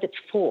understand what it's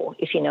for,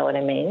 if you know what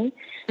I mean.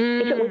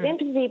 If it was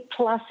empathy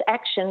plus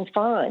action,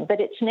 fine. But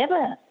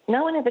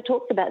no one ever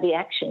talks about the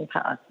action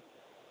part.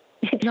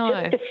 It's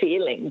just the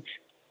feelings.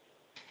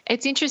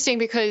 It's interesting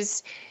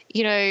because,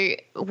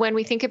 when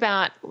we think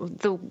about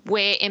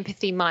where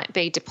empathy might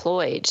be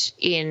deployed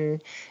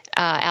in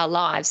our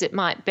lives, it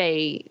might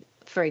be,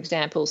 for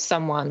example,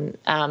 someone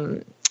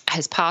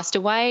has passed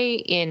away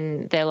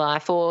in their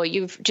life, or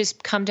you've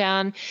just come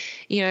down,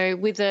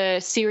 with a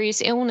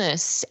serious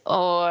illness,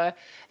 or,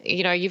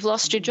 you've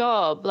lost your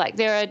job. Like,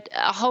 there are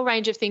a whole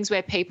range of things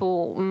where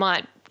people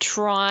might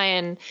try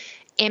and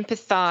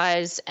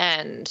empathise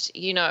and,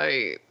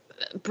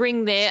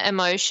 bring their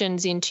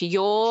emotions into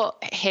your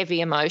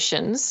heavy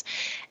emotions.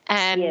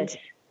 And yes.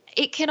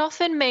 It can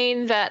often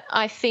mean that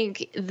I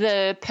think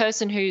the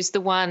person who's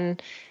the one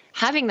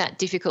having that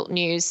difficult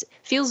news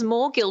feels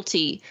more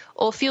guilty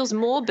or feels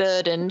more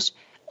burdened,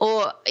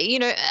 or,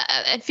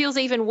 it feels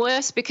even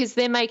worse because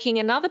they're making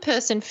another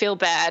person feel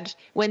bad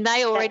when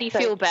they already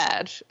feel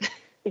bad.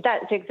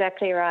 That's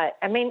exactly right.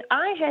 I mean,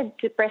 I had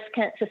breast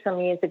cancer some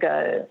years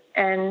ago,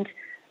 and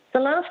the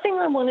last thing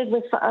I wanted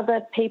was for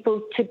other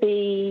people to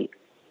be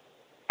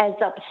as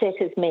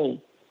upset as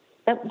me.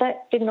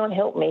 That did not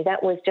help me.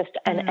 That was just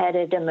an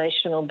added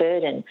emotional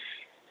burden.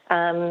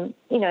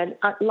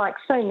 Like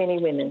so many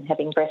women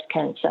having breast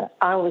cancer,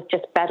 I was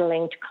just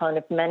battling to kind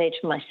of manage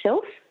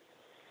myself.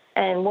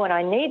 And what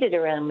I needed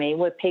around me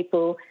were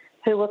people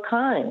who were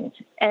kind.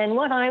 And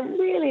what I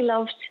really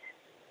loved,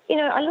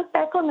 I look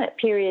back on that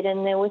period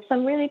and there were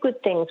some really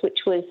good things, which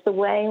was the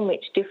way in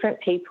which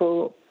different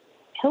people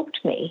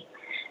helped me.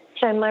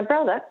 So my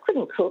brother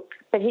couldn't cook,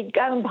 but he'd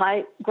go and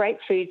buy great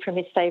food from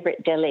his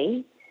favourite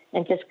deli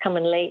and just come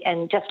and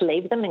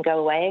leave them and go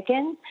away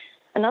again.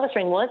 Another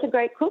friend is a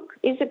great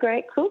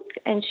cook,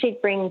 and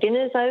she'd bring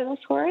dinners over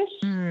for us.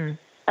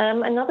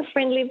 Another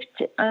friend lived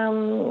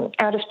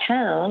out of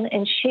town,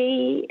 and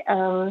she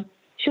was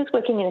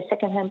working in a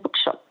second-hand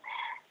bookshop,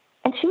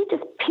 and she would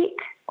just pick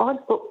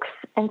odd books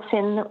and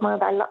send them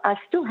over. I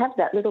still have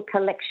that little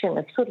collection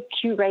of sort of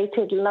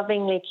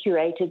lovingly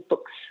curated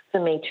books for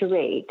me to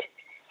read.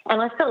 And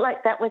I felt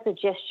like that was a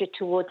gesture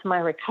towards my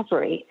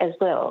recovery as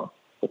well.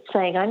 It's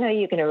saying, I know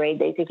you're going to read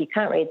these. If you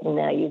can't read them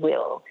now, you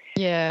will.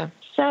 Yeah.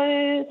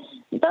 So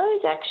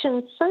those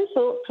actions, so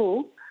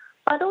thoughtful,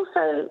 but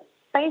also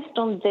based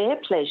on their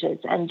pleasures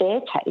and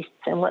their tastes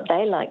and what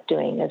they like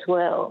doing as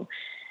well.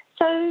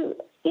 So,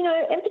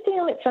 empathy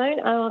on its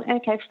own,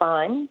 okay,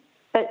 fine.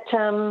 But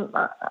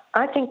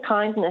I think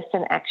kindness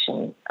and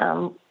action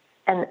and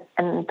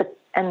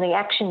the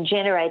action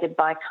generated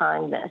by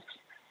kindness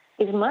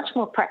is much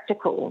more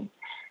practical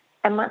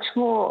and much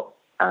more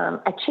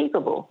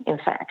achievable, in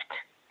fact.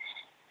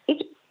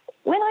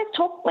 When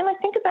I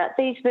think about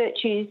these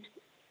virtues,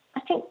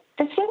 I think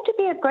there seems to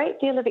be a great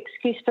deal of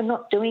excuse for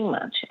not doing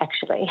much,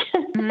 actually.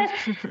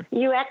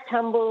 You act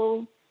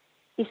humble,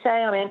 you say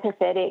I'm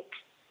empathetic.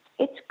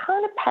 It's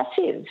kind of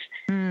passive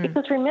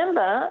because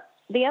remember,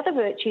 the other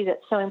virtue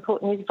that's so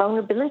important is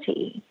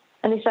vulnerability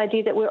and this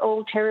idea that we're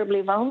all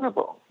terribly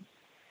vulnerable.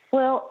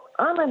 Well,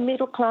 I'm a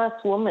middle-class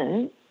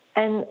woman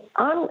and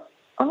I'm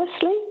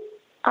honestly,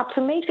 up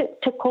for me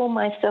to call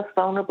myself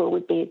vulnerable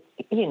would be,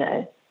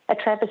 a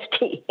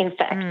travesty, in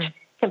fact,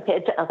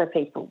 compared to other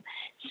people.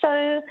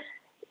 So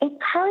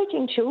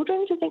encouraging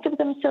children to think of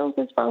themselves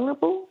as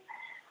vulnerable,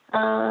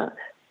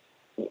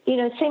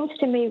 seems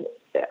to me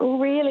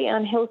really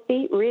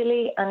unhealthy,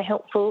 really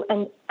unhelpful,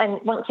 and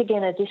once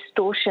again, a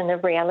distortion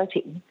of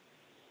reality.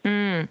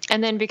 And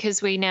then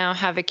because we now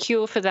have a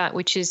cure for that,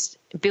 which is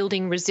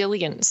building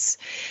resilience,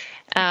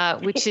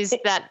 which is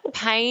that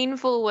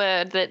painful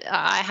word that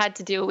I had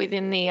to deal with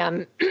in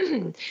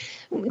the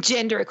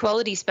gender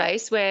equality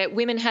space, where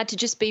women had to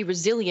just be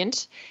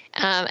resilient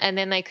and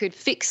then they could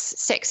fix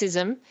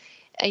sexism.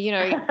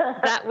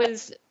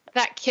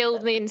 That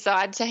killed me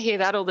inside to hear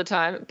that all the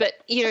time. But,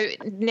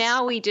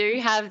 now we do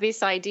have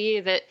this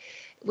idea that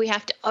we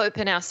have to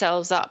open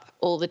ourselves up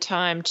all the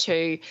time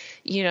to,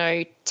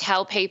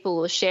 tell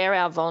people, share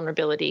our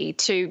vulnerability,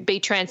 to be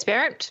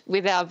transparent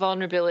with our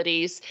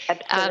vulnerabilities.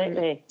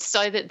 Absolutely.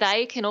 So that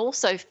they can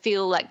also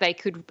feel like they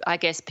could, I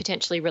guess,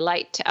 potentially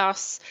relate to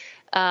us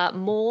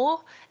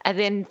more, and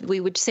then we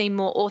would seem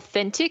more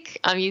authentic.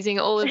 I'm using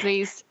all of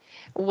these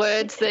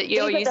words that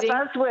you're using. The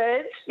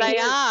buzzwords. They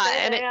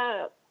are. They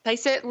are. They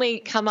certainly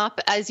come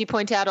up, as you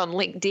point out, on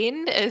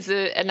LinkedIn as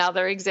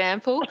another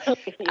example.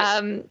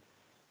 I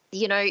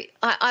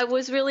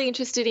was really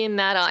interested in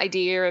that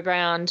idea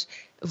around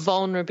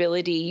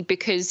vulnerability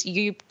because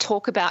you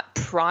talk about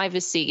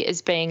privacy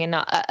as being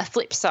a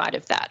flip side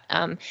of that.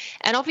 And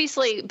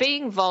obviously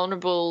being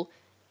vulnerable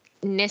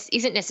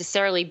isn't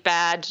necessarily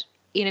bad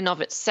in and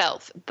of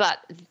itself, but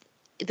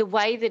the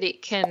way that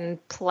it can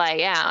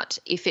play out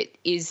if it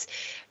is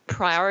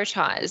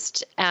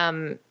prioritised,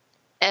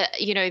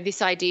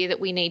 this idea that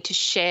we need to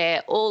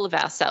share all of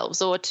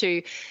ourselves or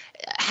to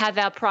have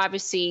our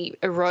privacy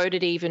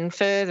eroded even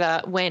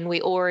further when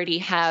we already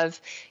have,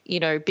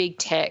 big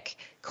tech,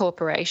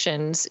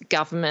 corporations,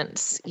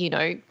 governments,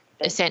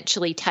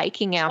 essentially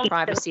taking our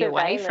privacy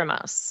away from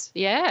us.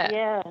 Yeah.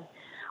 Yeah.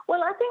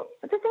 Well, I think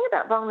the thing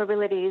about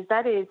vulnerability is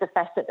that is a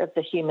facet of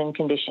the human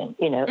condition.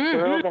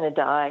 We're all going to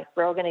die.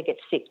 We're all going to get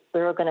sick.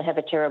 We're all going to have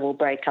a terrible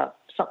breakup.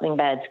 Something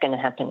bad's going to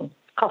happen.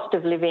 Cost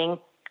of living,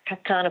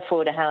 can't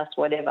afford a house,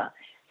 whatever.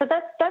 So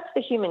that's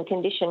the human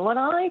condition. What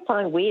I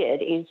find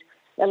weird is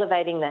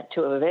elevating that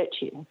to a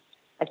virtue.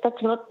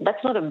 That's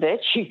not a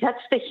virtue.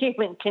 That's the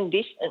human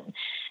condition.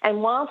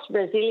 And whilst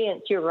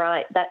resilience, you're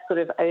right, that sort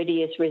of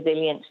odious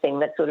resilience thing,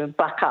 that sort of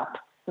buck up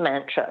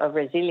mantra of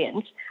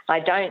resilience,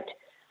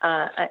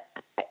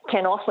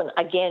 can often,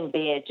 again,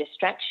 be a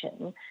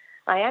distraction.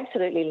 I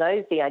absolutely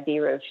loathe the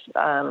idea of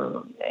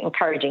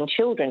encouraging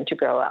children to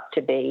grow up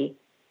to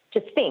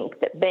think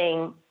that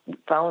being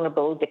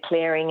vulnerable,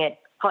 declaring it,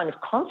 kind of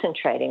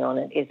concentrating on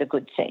it is a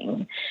good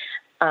thing.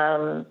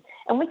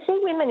 And we see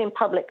women in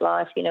public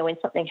life, when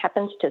something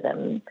happens to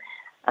them.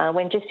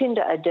 When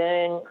Jacinda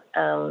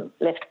Ardern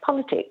left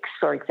politics,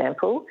 for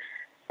example,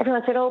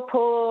 everyone said, "Oh,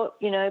 poor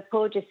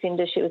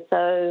Jacinda. She was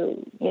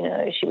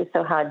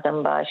so hard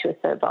done by. She was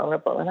so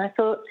vulnerable." And I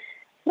thought,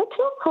 let's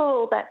not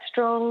call that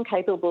strong,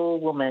 capable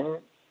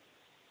woman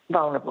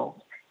vulnerable.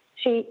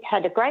 She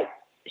had a great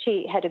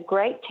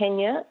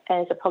tenure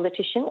as a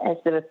politician, as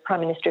the Prime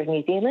Minister of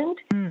New Zealand.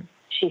 Mm.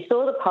 She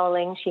saw the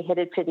polling. She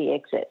headed for the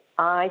exit.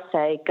 I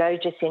say, go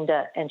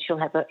Jacinda, and she'll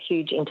have a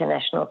huge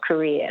international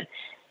career.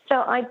 So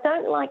I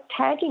don't like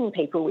tagging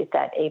people with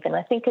that even.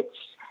 I think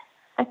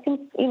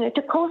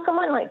to call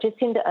someone like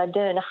Jacinda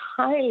Ardern a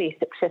highly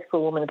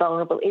successful woman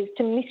vulnerable is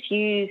to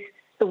misuse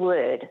the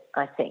word,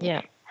 I think.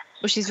 Yeah.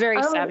 Well, she's a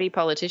very savvy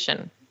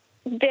politician.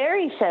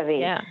 Very savvy.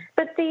 Yeah.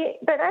 But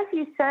as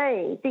you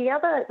say,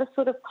 the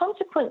sort of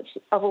consequence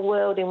of a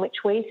world in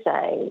which we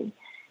say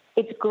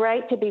it's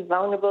great to be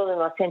vulnerable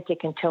and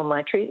authentic and tell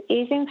my truth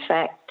is, in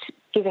fact,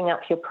 giving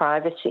up your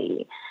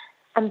privacy.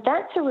 And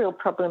that's a real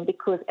problem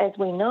because, as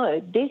we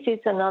know, this is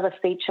another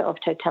feature of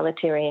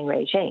totalitarian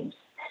regimes,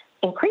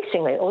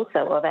 increasingly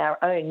also of our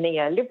own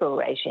neoliberal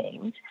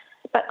regimes.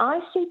 But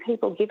I see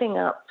people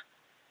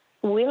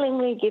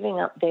willingly giving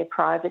up their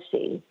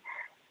privacy.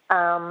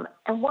 And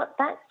what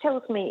that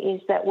tells me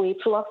is that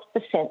we've lost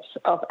the sense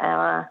of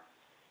our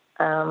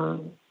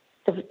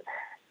the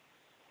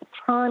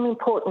prime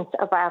importance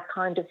of our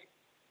kind of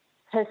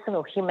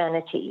personal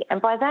humanity.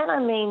 And by that I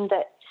mean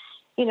that,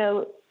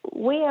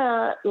 we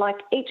are like,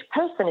 each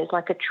person is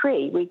like a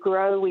tree. We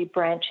grow, we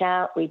branch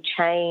out, we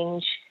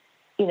change,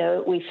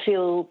 we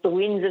feel the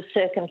winds of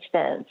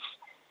circumstance.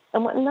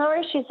 And what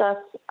nourishes us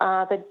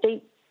are the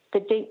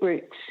deep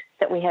roots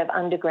that we have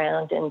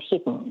underground and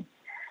hidden.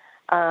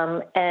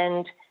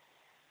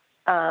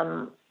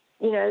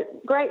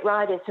 Great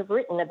writers have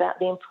written about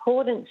the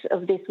importance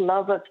of this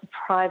love of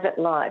private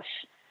life,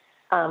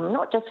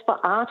 not just for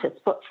artists,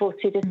 but for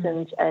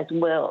citizens as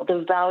well,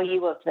 the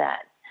value of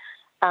that.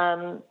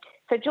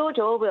 So George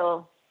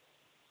Orwell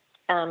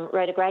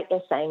wrote a great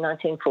essay in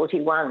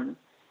 1941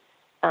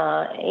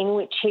 in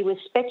which he was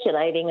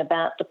speculating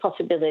about the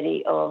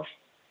possibility of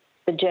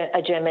a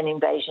German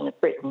invasion of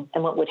Britain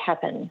and what would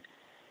happen.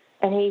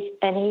 And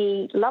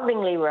he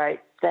lovingly wrote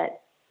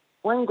that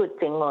one good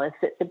thing was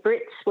that the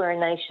Brits were a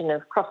nation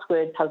of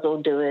crossword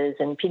puzzle doers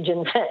and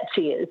pigeon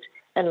fanciers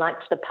and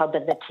liked the pub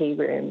and the tea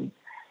room.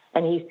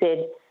 And he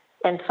said,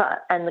 and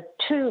the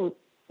two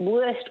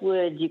worst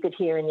words you could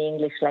hear in the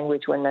English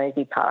language were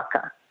nosy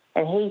Parker.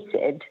 And he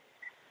said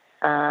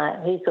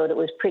he thought it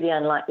was pretty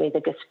unlikely the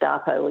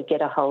Gestapo would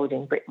get a hold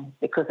in Britain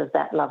because of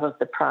that love of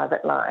the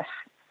private life.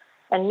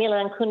 And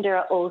Milan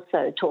Kundera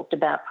also talked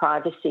about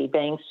privacy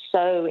being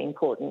so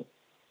important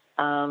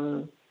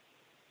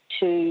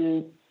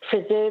to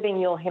preserving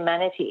your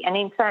humanity. And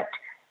in fact,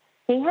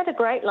 he had a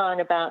great line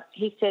about,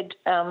 he said,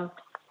 the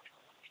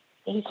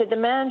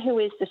man who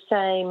is the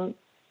same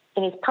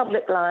in his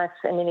public life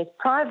and in his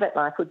private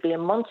life would be a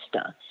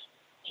monster.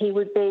 He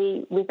would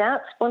be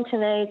without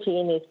spontaneity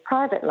in his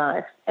private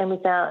life and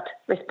without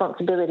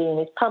responsibility in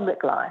his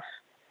public life.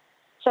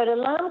 So it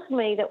alarms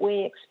me that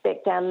we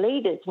expect our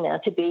leaders now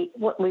to be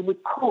what we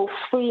would call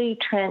fully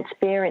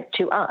transparent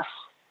to us.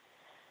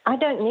 I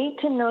don't need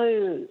to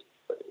know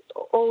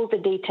all the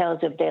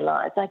details of their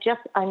lives.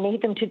 I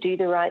need them to do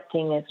the right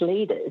thing as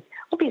leaders.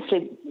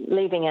 Obviously,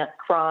 leaving out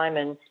crime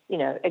and,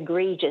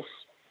 egregious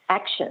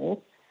actions,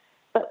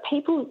 but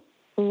people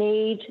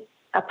need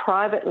a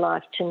private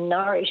life to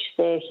nourish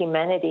their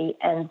humanity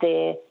and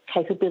their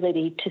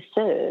capability to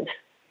serve.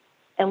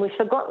 And we've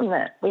forgotten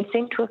that. We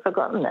seem to have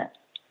forgotten that.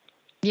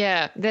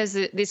 Yeah, there's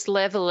this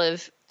level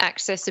of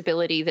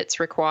accessibility that's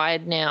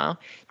required now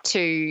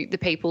to the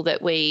people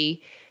that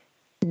lead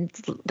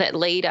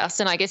us.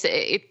 And I guess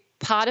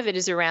part of it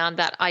is around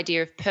that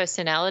idea of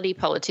personality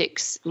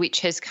politics,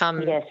 which has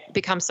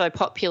become so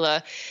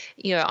popular.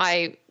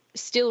 I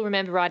still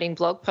remember writing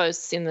blog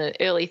posts in the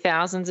early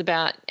thousands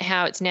about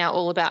how it's now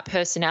all about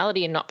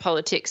personality and not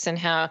politics, and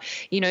how,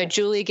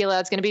 Julia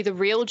Gillard's going to be the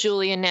real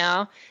Julia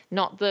now,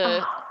 not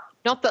the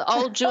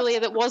old Julia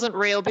that wasn't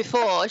real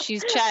before.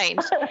 She's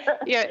changed.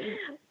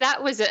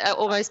 That was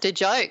almost a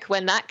joke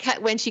when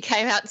she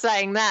came out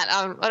saying that.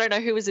 I don't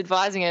know who was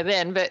advising her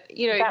then, but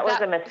that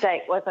was a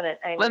mistake, wasn't it,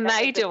 Amy? A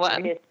major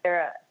one.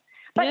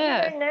 But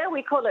now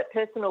we call it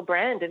personal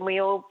brand, and we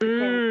all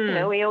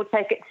we all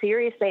take it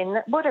seriously.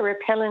 And what a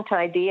repellent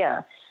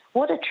idea!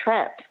 What a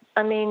trap!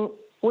 I mean,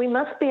 we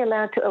must be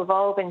allowed to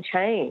evolve and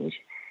change.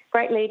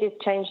 Great leaders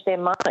change their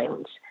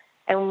minds.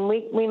 And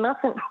we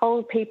mustn't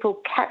hold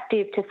people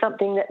captive to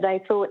something that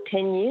they thought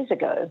 10 years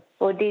ago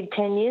or did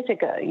 10 years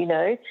ago, you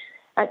know.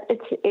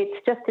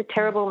 It's just a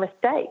terrible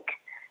mistake.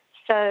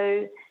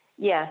 So,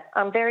 yeah,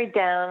 I'm very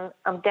down.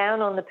 I'm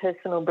down on the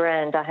personal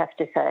brand, I have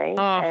to say.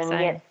 Oh, and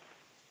same.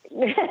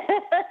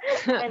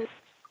 Yet,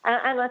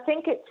 and I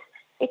think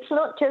it's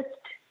not just,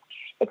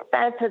 it's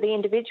bad for the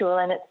individual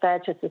and it's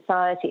bad for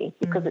society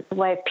because it's a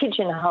way of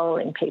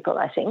pigeonholing people,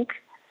 I think,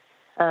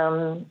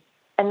 and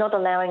not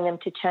allowing them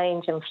to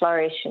change and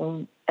flourish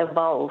and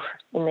evolve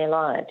in their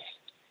lives.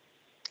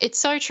 It's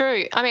so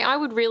true. I mean, I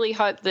would really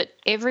hope that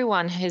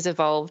everyone has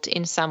evolved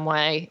in some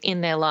way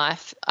in their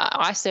life.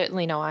 I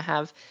certainly know I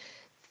have.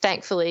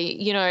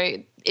 Thankfully, you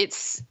know,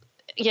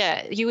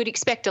 you would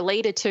expect a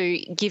leader to,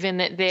 given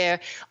that they're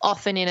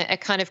often in a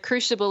kind of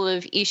crucible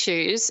of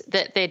issues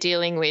that they're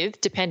dealing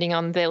with, depending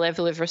on their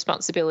level of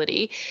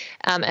responsibility.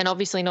 And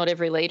obviously not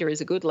every leader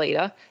is a good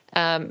leader.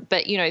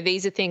 But, you know,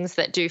 these are things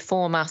that do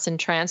form us and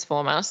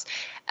transform us.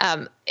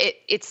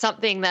 It's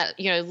something that,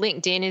 you know,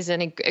 LinkedIn is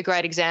a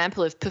great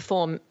example of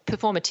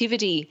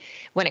performativity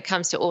when it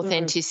comes to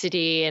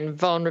authenticity and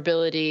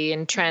vulnerability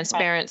and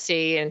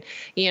transparency. And,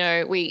 you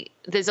know,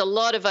 there's a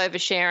lot of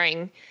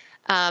oversharing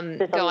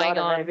going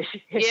on.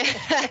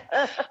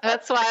 Yeah.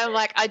 That's why I'm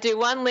like, I do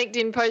one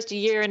LinkedIn post a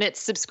year and it's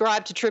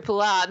subscribe to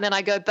Triple R, and then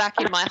I go back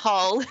in my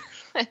hole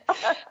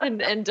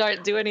and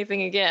don't do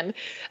anything again.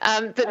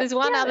 But there's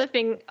one other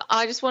thing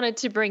I just wanted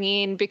to bring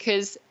in,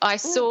 because I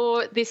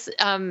saw this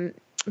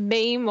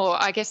meme, or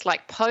I guess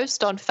like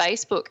post on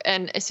Facebook,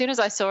 and as soon as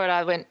I saw it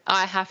I went,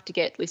 I have to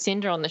get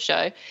Lucinda on the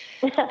show.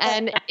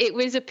 And it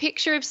was a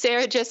picture of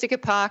Sarah Jessica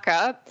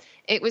Parker.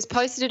 It was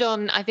posted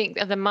on, I think,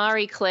 the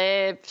Marie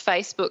Claire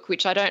Facebook,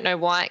 which I don't know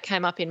why it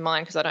came up in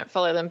mine because I don't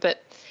follow them,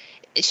 but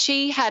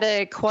she had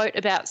a quote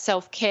about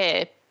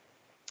self-care,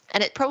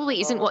 and it probably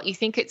isn't what you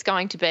think it's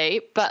going to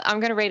be, but I'm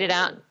going to read it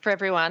out for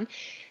everyone.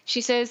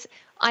 She says,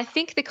 I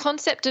think the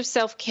concept of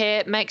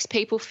self-care makes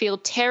people feel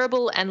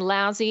terrible and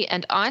lousy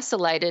and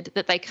isolated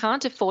that they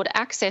can't afford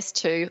access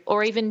to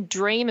or even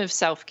dream of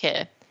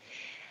self-care.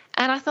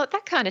 And I thought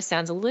that kind of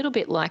sounds a little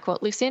bit like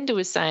what Lucinda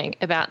was saying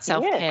about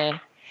self-care. Yes.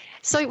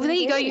 So there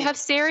you go. You have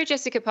Sarah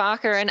Jessica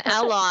Parker, an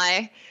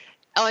ally,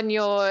 on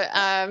your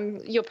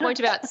point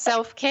about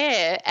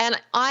self-care, and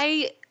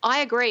I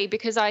agree,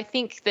 because I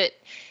think that,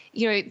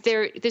 you know,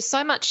 there's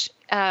so much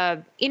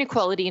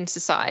inequality in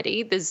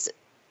society. There's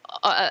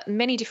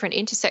many different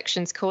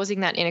intersections causing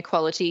that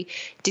inequality: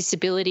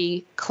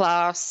 disability,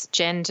 class,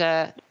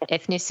 gender,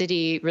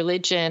 ethnicity,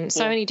 religion,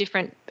 so many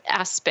different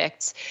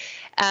aspects.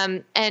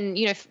 And,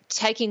 you know,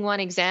 taking one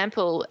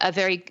example, a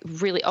very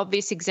really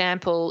obvious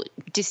example,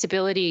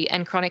 disability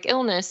and chronic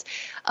illness,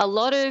 a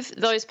lot of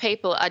those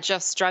people are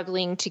just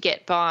struggling to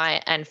get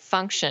by and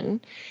function,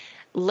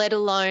 let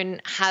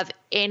alone have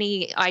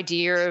any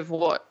idea of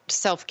what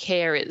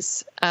self-care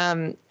is.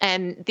 And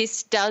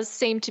this does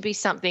seem to be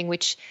something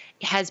which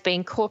has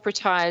been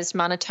corporatized,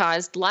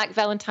 monetized, like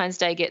Valentine's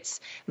Day gets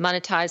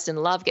monetized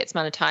and love gets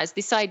monetized.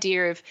 This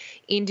idea of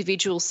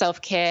individual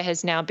self-care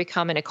has now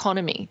become an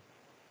economy.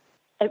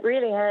 It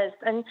really has.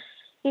 And,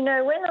 you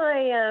know, when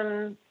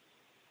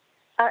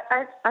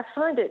I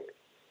find it,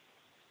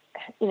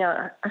 you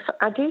know,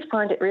 I do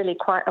find it really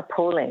quite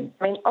appalling.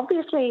 I mean,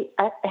 obviously,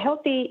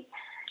 healthy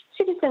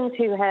citizens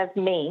who have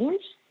means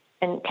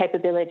and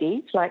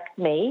capabilities, like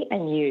me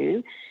and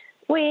you,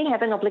 we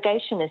have an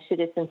obligation as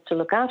citizens to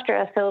look after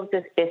ourselves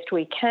as best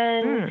we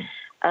can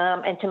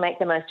and to make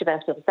the most of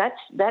ourselves.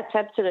 That's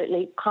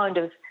absolutely kind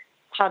of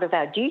part of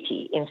our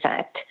duty, in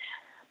fact.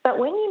 But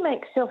when you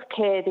make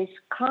self-care this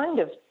kind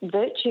of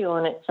virtue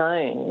on its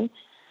own,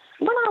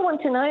 what I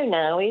want to know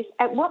now is,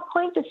 at what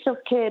point does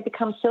self-care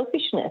become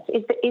selfishness?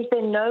 Is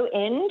there no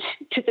end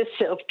to the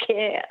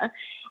self-care?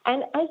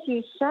 And as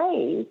you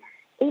say,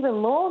 even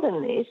more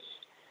than this,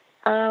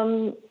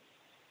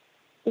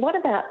 what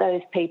about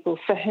those people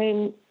for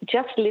whom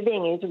just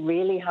living is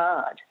really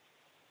hard?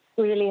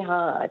 Really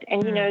hard.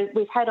 And, you know,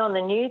 we've had on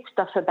the news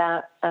stuff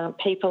about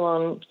people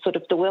on sort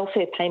of the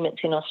welfare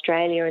payments in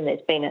Australia, and there's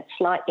been a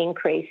slight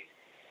increase.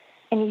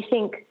 And you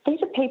think,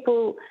 these are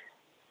people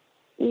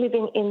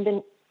living in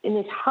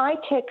this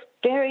high-tech,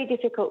 very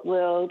difficult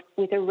world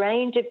with a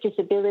range of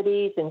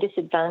disabilities and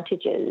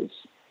disadvantages,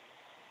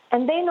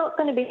 and they're not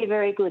going to be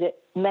very good at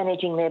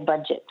managing their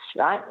budgets,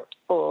 right,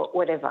 or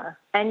whatever.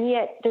 And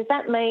yet, does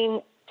that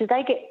mean, do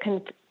they get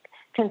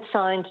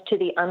consigned to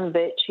the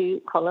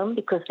unvirtue column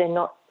because they're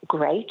not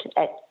great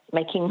at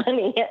making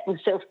money and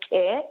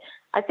self-care?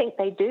 I think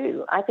they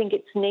do. I think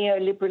it's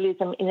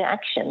neoliberalism in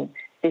action,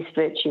 this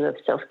virtue of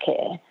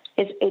self-care.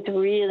 It's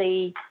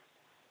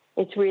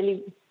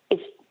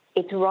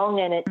wrong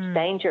and it's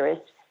dangerous.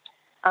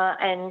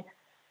 And,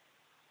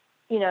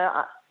 you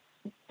know,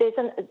 there's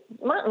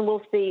Martin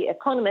Wolf, the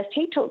economist,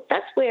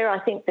 that's where I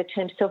think the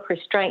term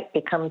self-restraint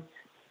becomes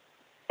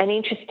an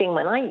interesting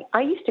one.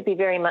 I used to be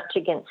very much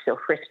against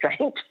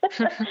self-restraint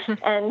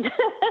and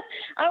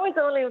I was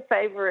all in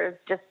favour of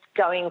just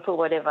going for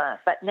whatever.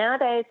 But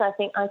nowadays I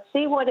think I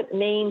see what it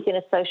means in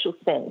a social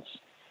sense.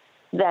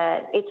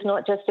 that it's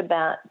not just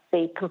about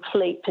the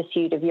complete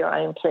pursuit of your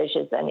own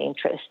pleasures and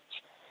interests,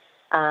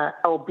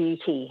 or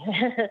beauty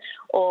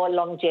or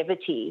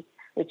longevity,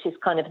 which is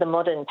kind of the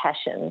modern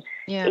passion.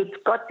 Yeah. It's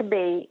got to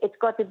be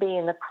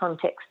in the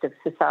context of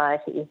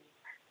society.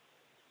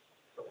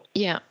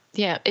 Yeah,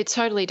 it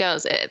totally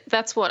does.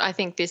 That's what I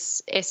think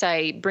this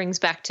essay brings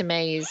back to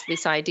me, is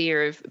this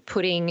idea of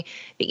putting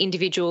the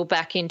individual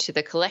back into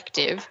the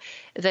collective,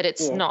 that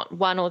it's not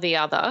one or the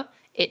other.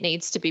 It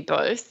needs to be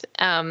both,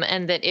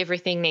 and that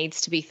everything needs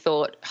to be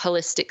thought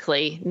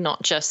holistically,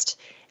 not just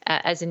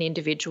as an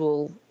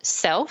individual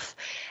self.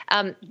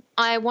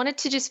 I wanted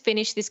to just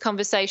finish this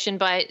conversation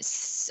by,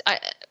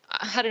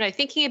 I don't know,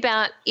 thinking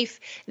about, if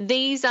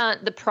these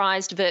aren't the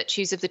prized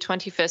virtues of the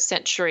 21st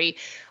century,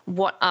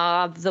 what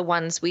are the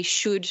ones we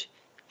should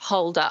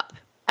hold up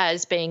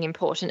as being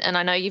important? And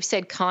I know you've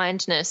said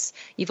kindness,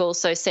 you've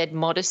also said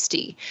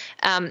modesty.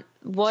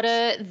 What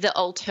are the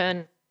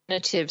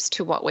alternatives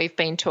to what we've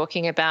been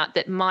talking about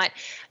that might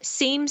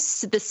seem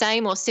the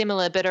same or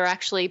similar, but are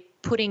actually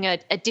putting a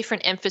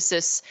different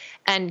emphasis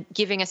and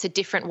giving us a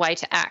different way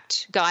to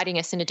act, guiding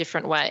us in a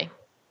different way?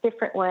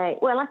 Different way.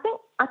 Well,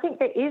 I think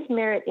there is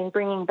merit in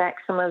bringing back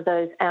some of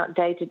those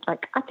outdated,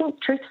 like, I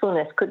think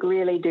truthfulness could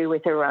really do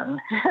with a run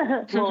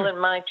more than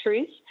my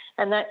truth.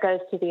 And that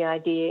goes to the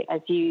idea, as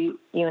you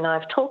and I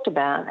have talked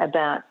about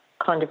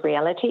kind of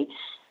reality.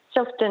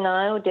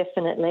 Self-denial,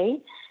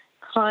 definitely.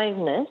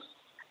 Kindness.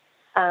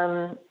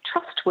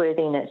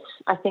 Trustworthiness,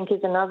 I think,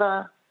 is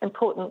another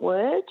important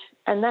word.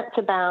 And that's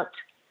about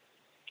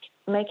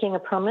making a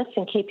promise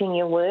and keeping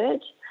your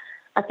word.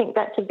 I think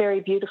that's a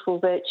very beautiful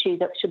virtue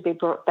that should be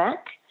brought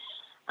back.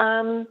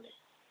 But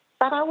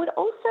I would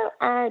also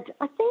add,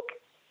 I think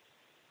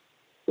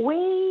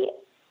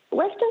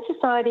Western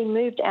society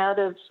moved out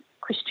of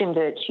Christian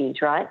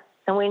virtues, right?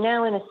 And we're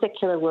now in a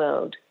secular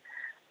world.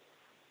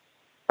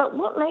 But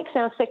what makes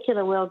our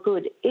secular world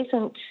good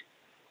isn't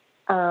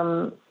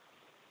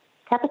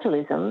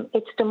capitalism,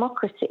 it's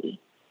democracy.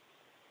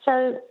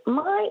 So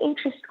my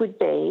interest would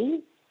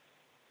be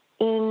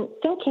in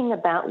thinking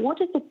about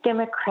what are the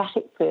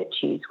democratic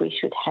virtues we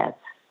should have.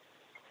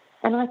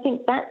 And I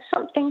think that's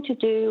something to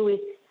do with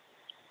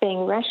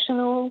being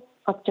rational,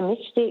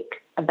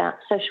 optimistic, about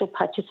social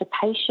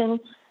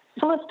participation,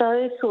 some of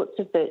those sorts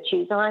of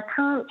virtues. And I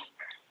can't,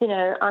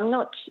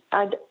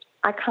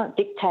 I can't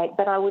dictate,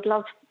 but I would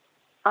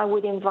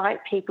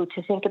invite people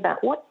to think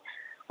about what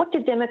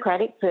do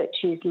democratic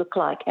virtues look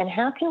like, and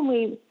how can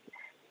we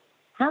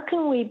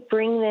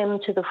bring them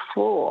to the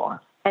fore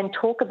and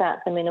talk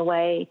about them in a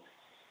way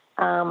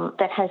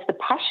that has the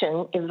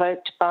passion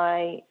evoked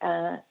by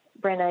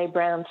Brené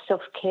Brown's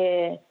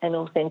self-care and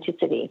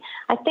authenticity.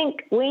 I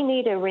think we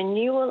need a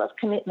renewal of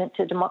commitment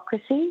to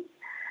democracy,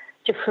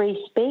 to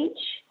free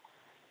speech,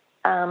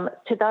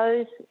 to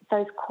those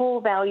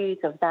core values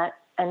of that,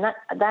 and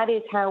that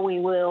is how we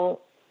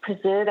will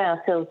preserve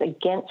ourselves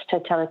against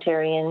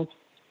totalitarianism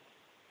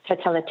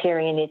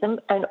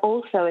and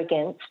also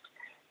against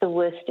the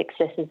worst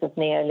excesses of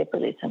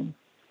neoliberalism.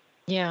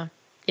 Yeah.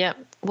 Yeah.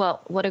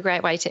 Well, what a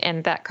great way to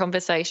end that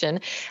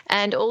conversation.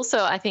 And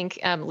also, I think,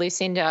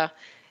 Lucinda,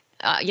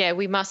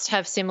 we must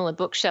have similar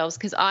bookshelves,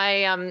 because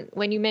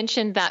when you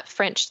mentioned that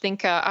French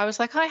thinker, I was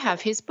like, I have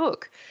his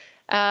book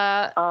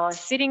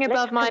sitting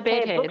above my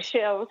bedhead.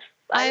 Bookshelves.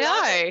 I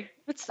know.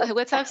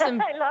 Let's have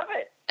some. I love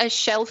it. A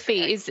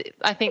shelfie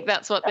I think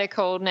that's what they're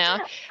called now.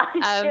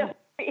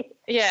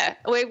 Yeah,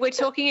 we're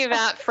talking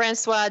about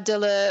Francois de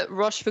la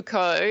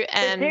Rochefoucauld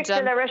and the Duc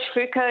de la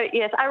Rochefoucauld.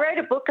 Yes, I wrote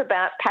a book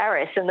about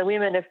Paris and the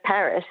women of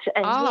Paris,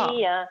 and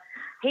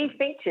he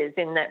features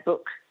in that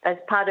book as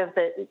part of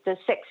the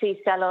sexy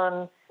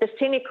salon, the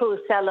cynical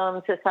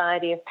salon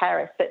society of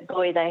Paris. But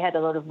boy, they had a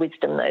lot of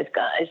wisdom, those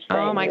guys.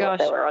 Oh my gosh,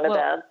 they were on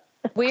about.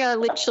 We are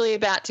literally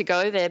about to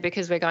go there,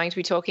 because we're going to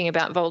be talking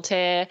about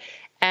Voltaire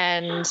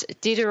and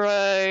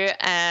Diderot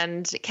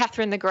and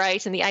Catherine the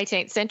Great in the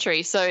 18th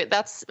century. So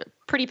that's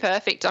pretty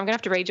perfect. I'm going to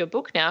have to read your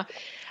book now.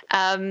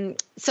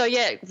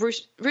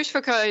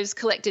 Rochefoucauld's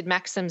Collected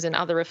Maxims and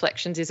Other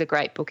Reflections is a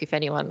great book if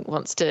anyone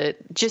wants to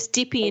just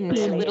dip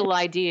into little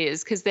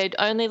ideas, because they're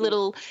only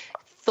little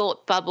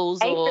thought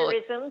bubbles or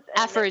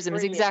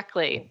aphorisms.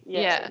 Exactly.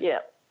 Yeah.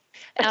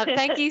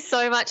 Thank you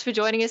so much for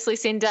joining us,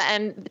 Lucinda.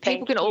 And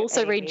people can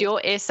also read your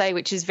essay,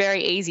 which is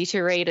very easy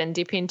to read and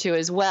dip into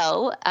as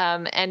well.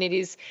 And it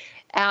is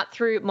out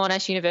through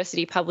Monash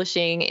University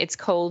Publishing. It's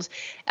called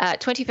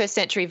 21st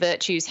Century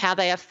Virtues, How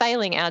They Are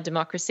Failing Our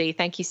Democracy.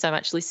 Thank you so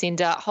much,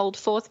 Lucinda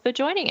Holdforth, for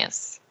joining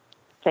us.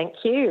 Thank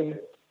you.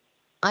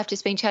 I've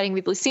just been chatting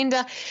with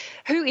Lucinda,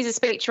 who is a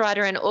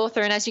speechwriter and author,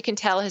 and as you can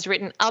tell, has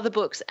written other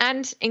books,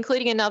 and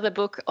including another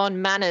book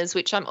on manners,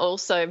 which I'm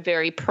also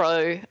very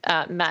pro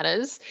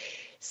manners.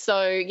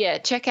 So,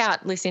 check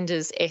out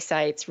Lucinda's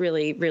essay. It's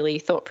really, really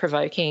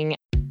thought-provoking.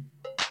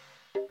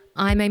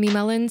 I'm Amy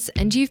Mullins,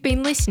 and you've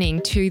been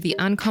listening to the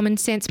Uncommon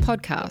Sense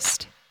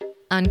podcast.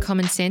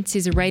 Uncommon Sense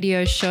is a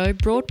radio show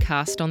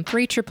broadcast on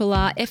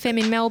 3RRR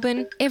FM in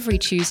Melbourne every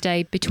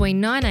Tuesday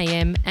between 9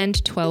 a.m.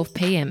 and 12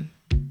 p.m.